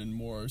attention and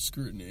more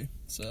scrutiny,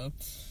 so...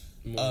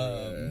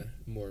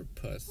 More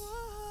puss.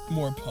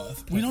 More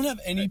puff. We don't have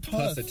any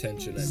puff. Puss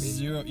attention, I mean.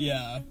 Zero,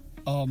 yeah.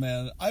 Oh,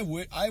 man, I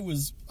would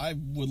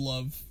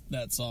love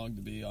that song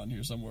to be on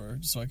here somewhere,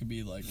 just so I could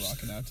be, like,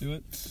 rocking out to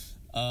it.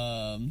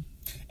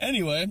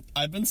 Anyway,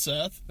 I've been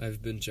Seth.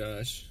 I've been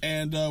Josh.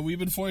 And we've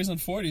been 40s on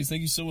 40s.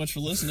 Thank you so much for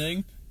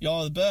listening.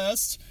 Y'all are the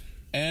best.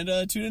 And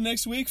tune in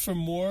next week for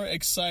more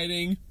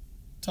exciting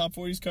Top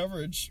 40s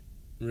coverage.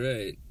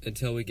 Right.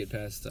 Until we get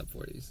past Top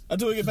 40s.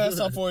 Until we get past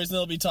Top 40s, and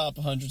there'll be Top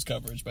 100s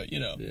coverage. But, you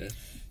know. Yeah.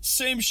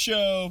 Same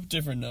show,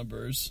 different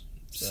numbers.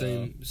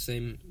 So.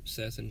 Same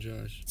Seth and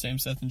Josh. Same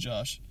Seth and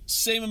Josh.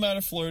 Same amount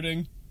of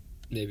flirting.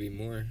 Maybe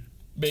more.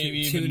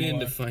 Maybe tune even in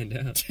more. To find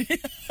out.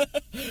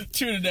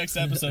 Tune in next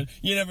episode.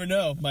 You never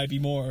know. Might be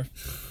more.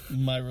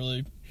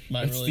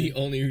 That's the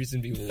only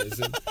reason people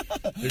listen.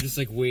 They're just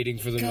like waiting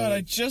for the moment. God,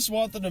 I just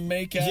want them to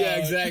make out. Yeah,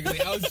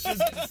 exactly. I was just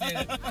gonna say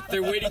that.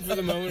 They're waiting for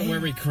the moment where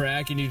we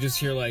crack and you just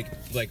hear like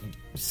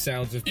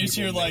sounds of people. You just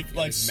hear like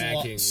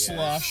macking,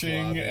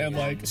 sloshing and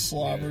like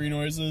slobbery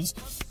noises.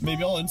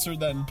 Maybe I'll insert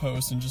that in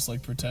post and just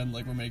like pretend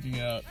like we're making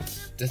out.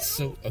 That's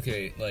so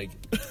okay. Like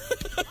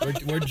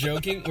we're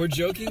joking,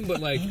 but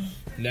like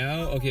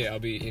now, okay, I'll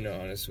be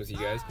honest with you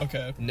guys.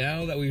 Okay.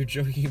 Now that we were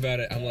joking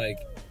about it, I'm like.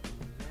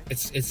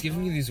 It's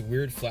giving me these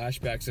weird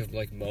flashbacks of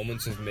like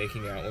moments of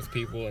making out with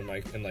people in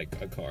like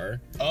a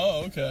car.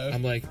 Oh, okay.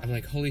 I'm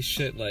like holy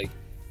shit, like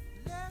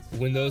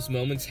when those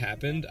moments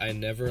happened, I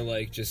never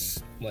like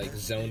just like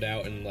zoned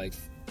out and like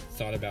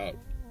thought about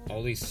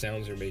all these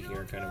sounds they're making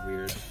are kind of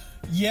weird.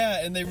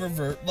 Yeah, and they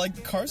revert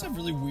like cars have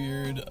really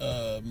weird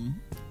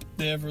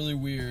they have really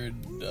weird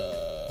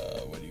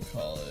what do you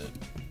call it?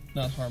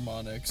 Not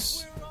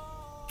harmonics.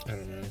 I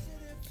don't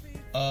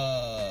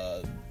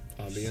know.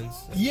 Ambience?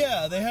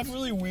 Yeah, they have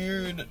really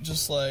weird,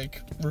 just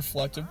like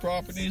reflective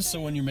properties. So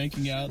when you're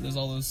making out, there's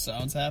all those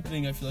sounds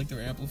happening. I feel like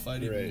they're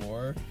amplified even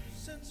more.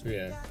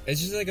 Yeah,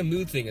 it's just like a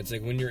mood thing. It's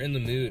like when you're in the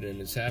mood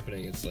and it's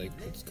happening, it's like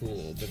it's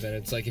cool. But then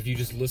it's like if you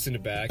just listen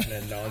it back in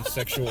a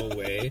non-sexual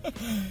way,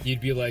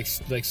 you'd be like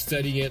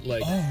studying it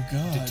like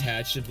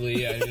detachedly.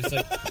 Yeah, it's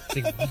like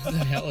what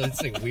the hell?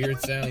 It's like weird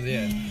sounds.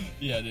 Yeah,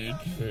 dude.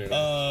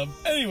 Yeah.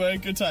 Anyway,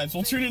 good times.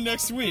 We'll tune in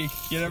next week.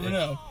 You never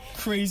know.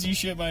 Crazy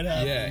shit might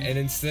happen. Yeah, and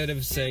instead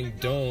of saying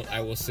don't,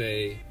 I will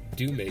say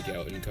do make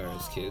out in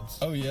cars, kids.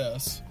 Oh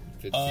yes.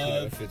 if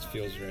it's if it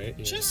feels right.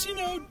 Yeah. Just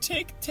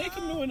take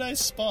them to a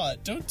nice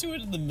spot. Don't do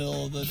it in the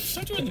middle of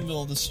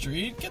the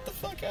street. Get the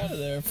fuck out of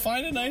there.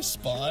 Find a nice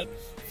spot.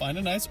 Find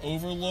a nice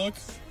overlook,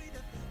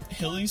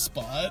 hilly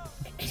spot.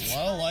 A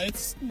lot of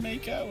lights.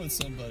 Make out with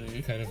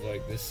somebody. Kind of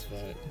like this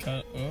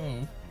spot.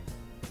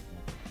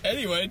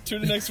 Anyway,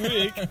 tune in next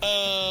week.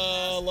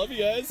 Love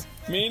you guys.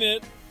 Mean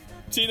it.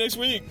 See you next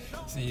week.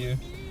 See you.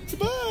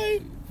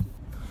 Goodbye.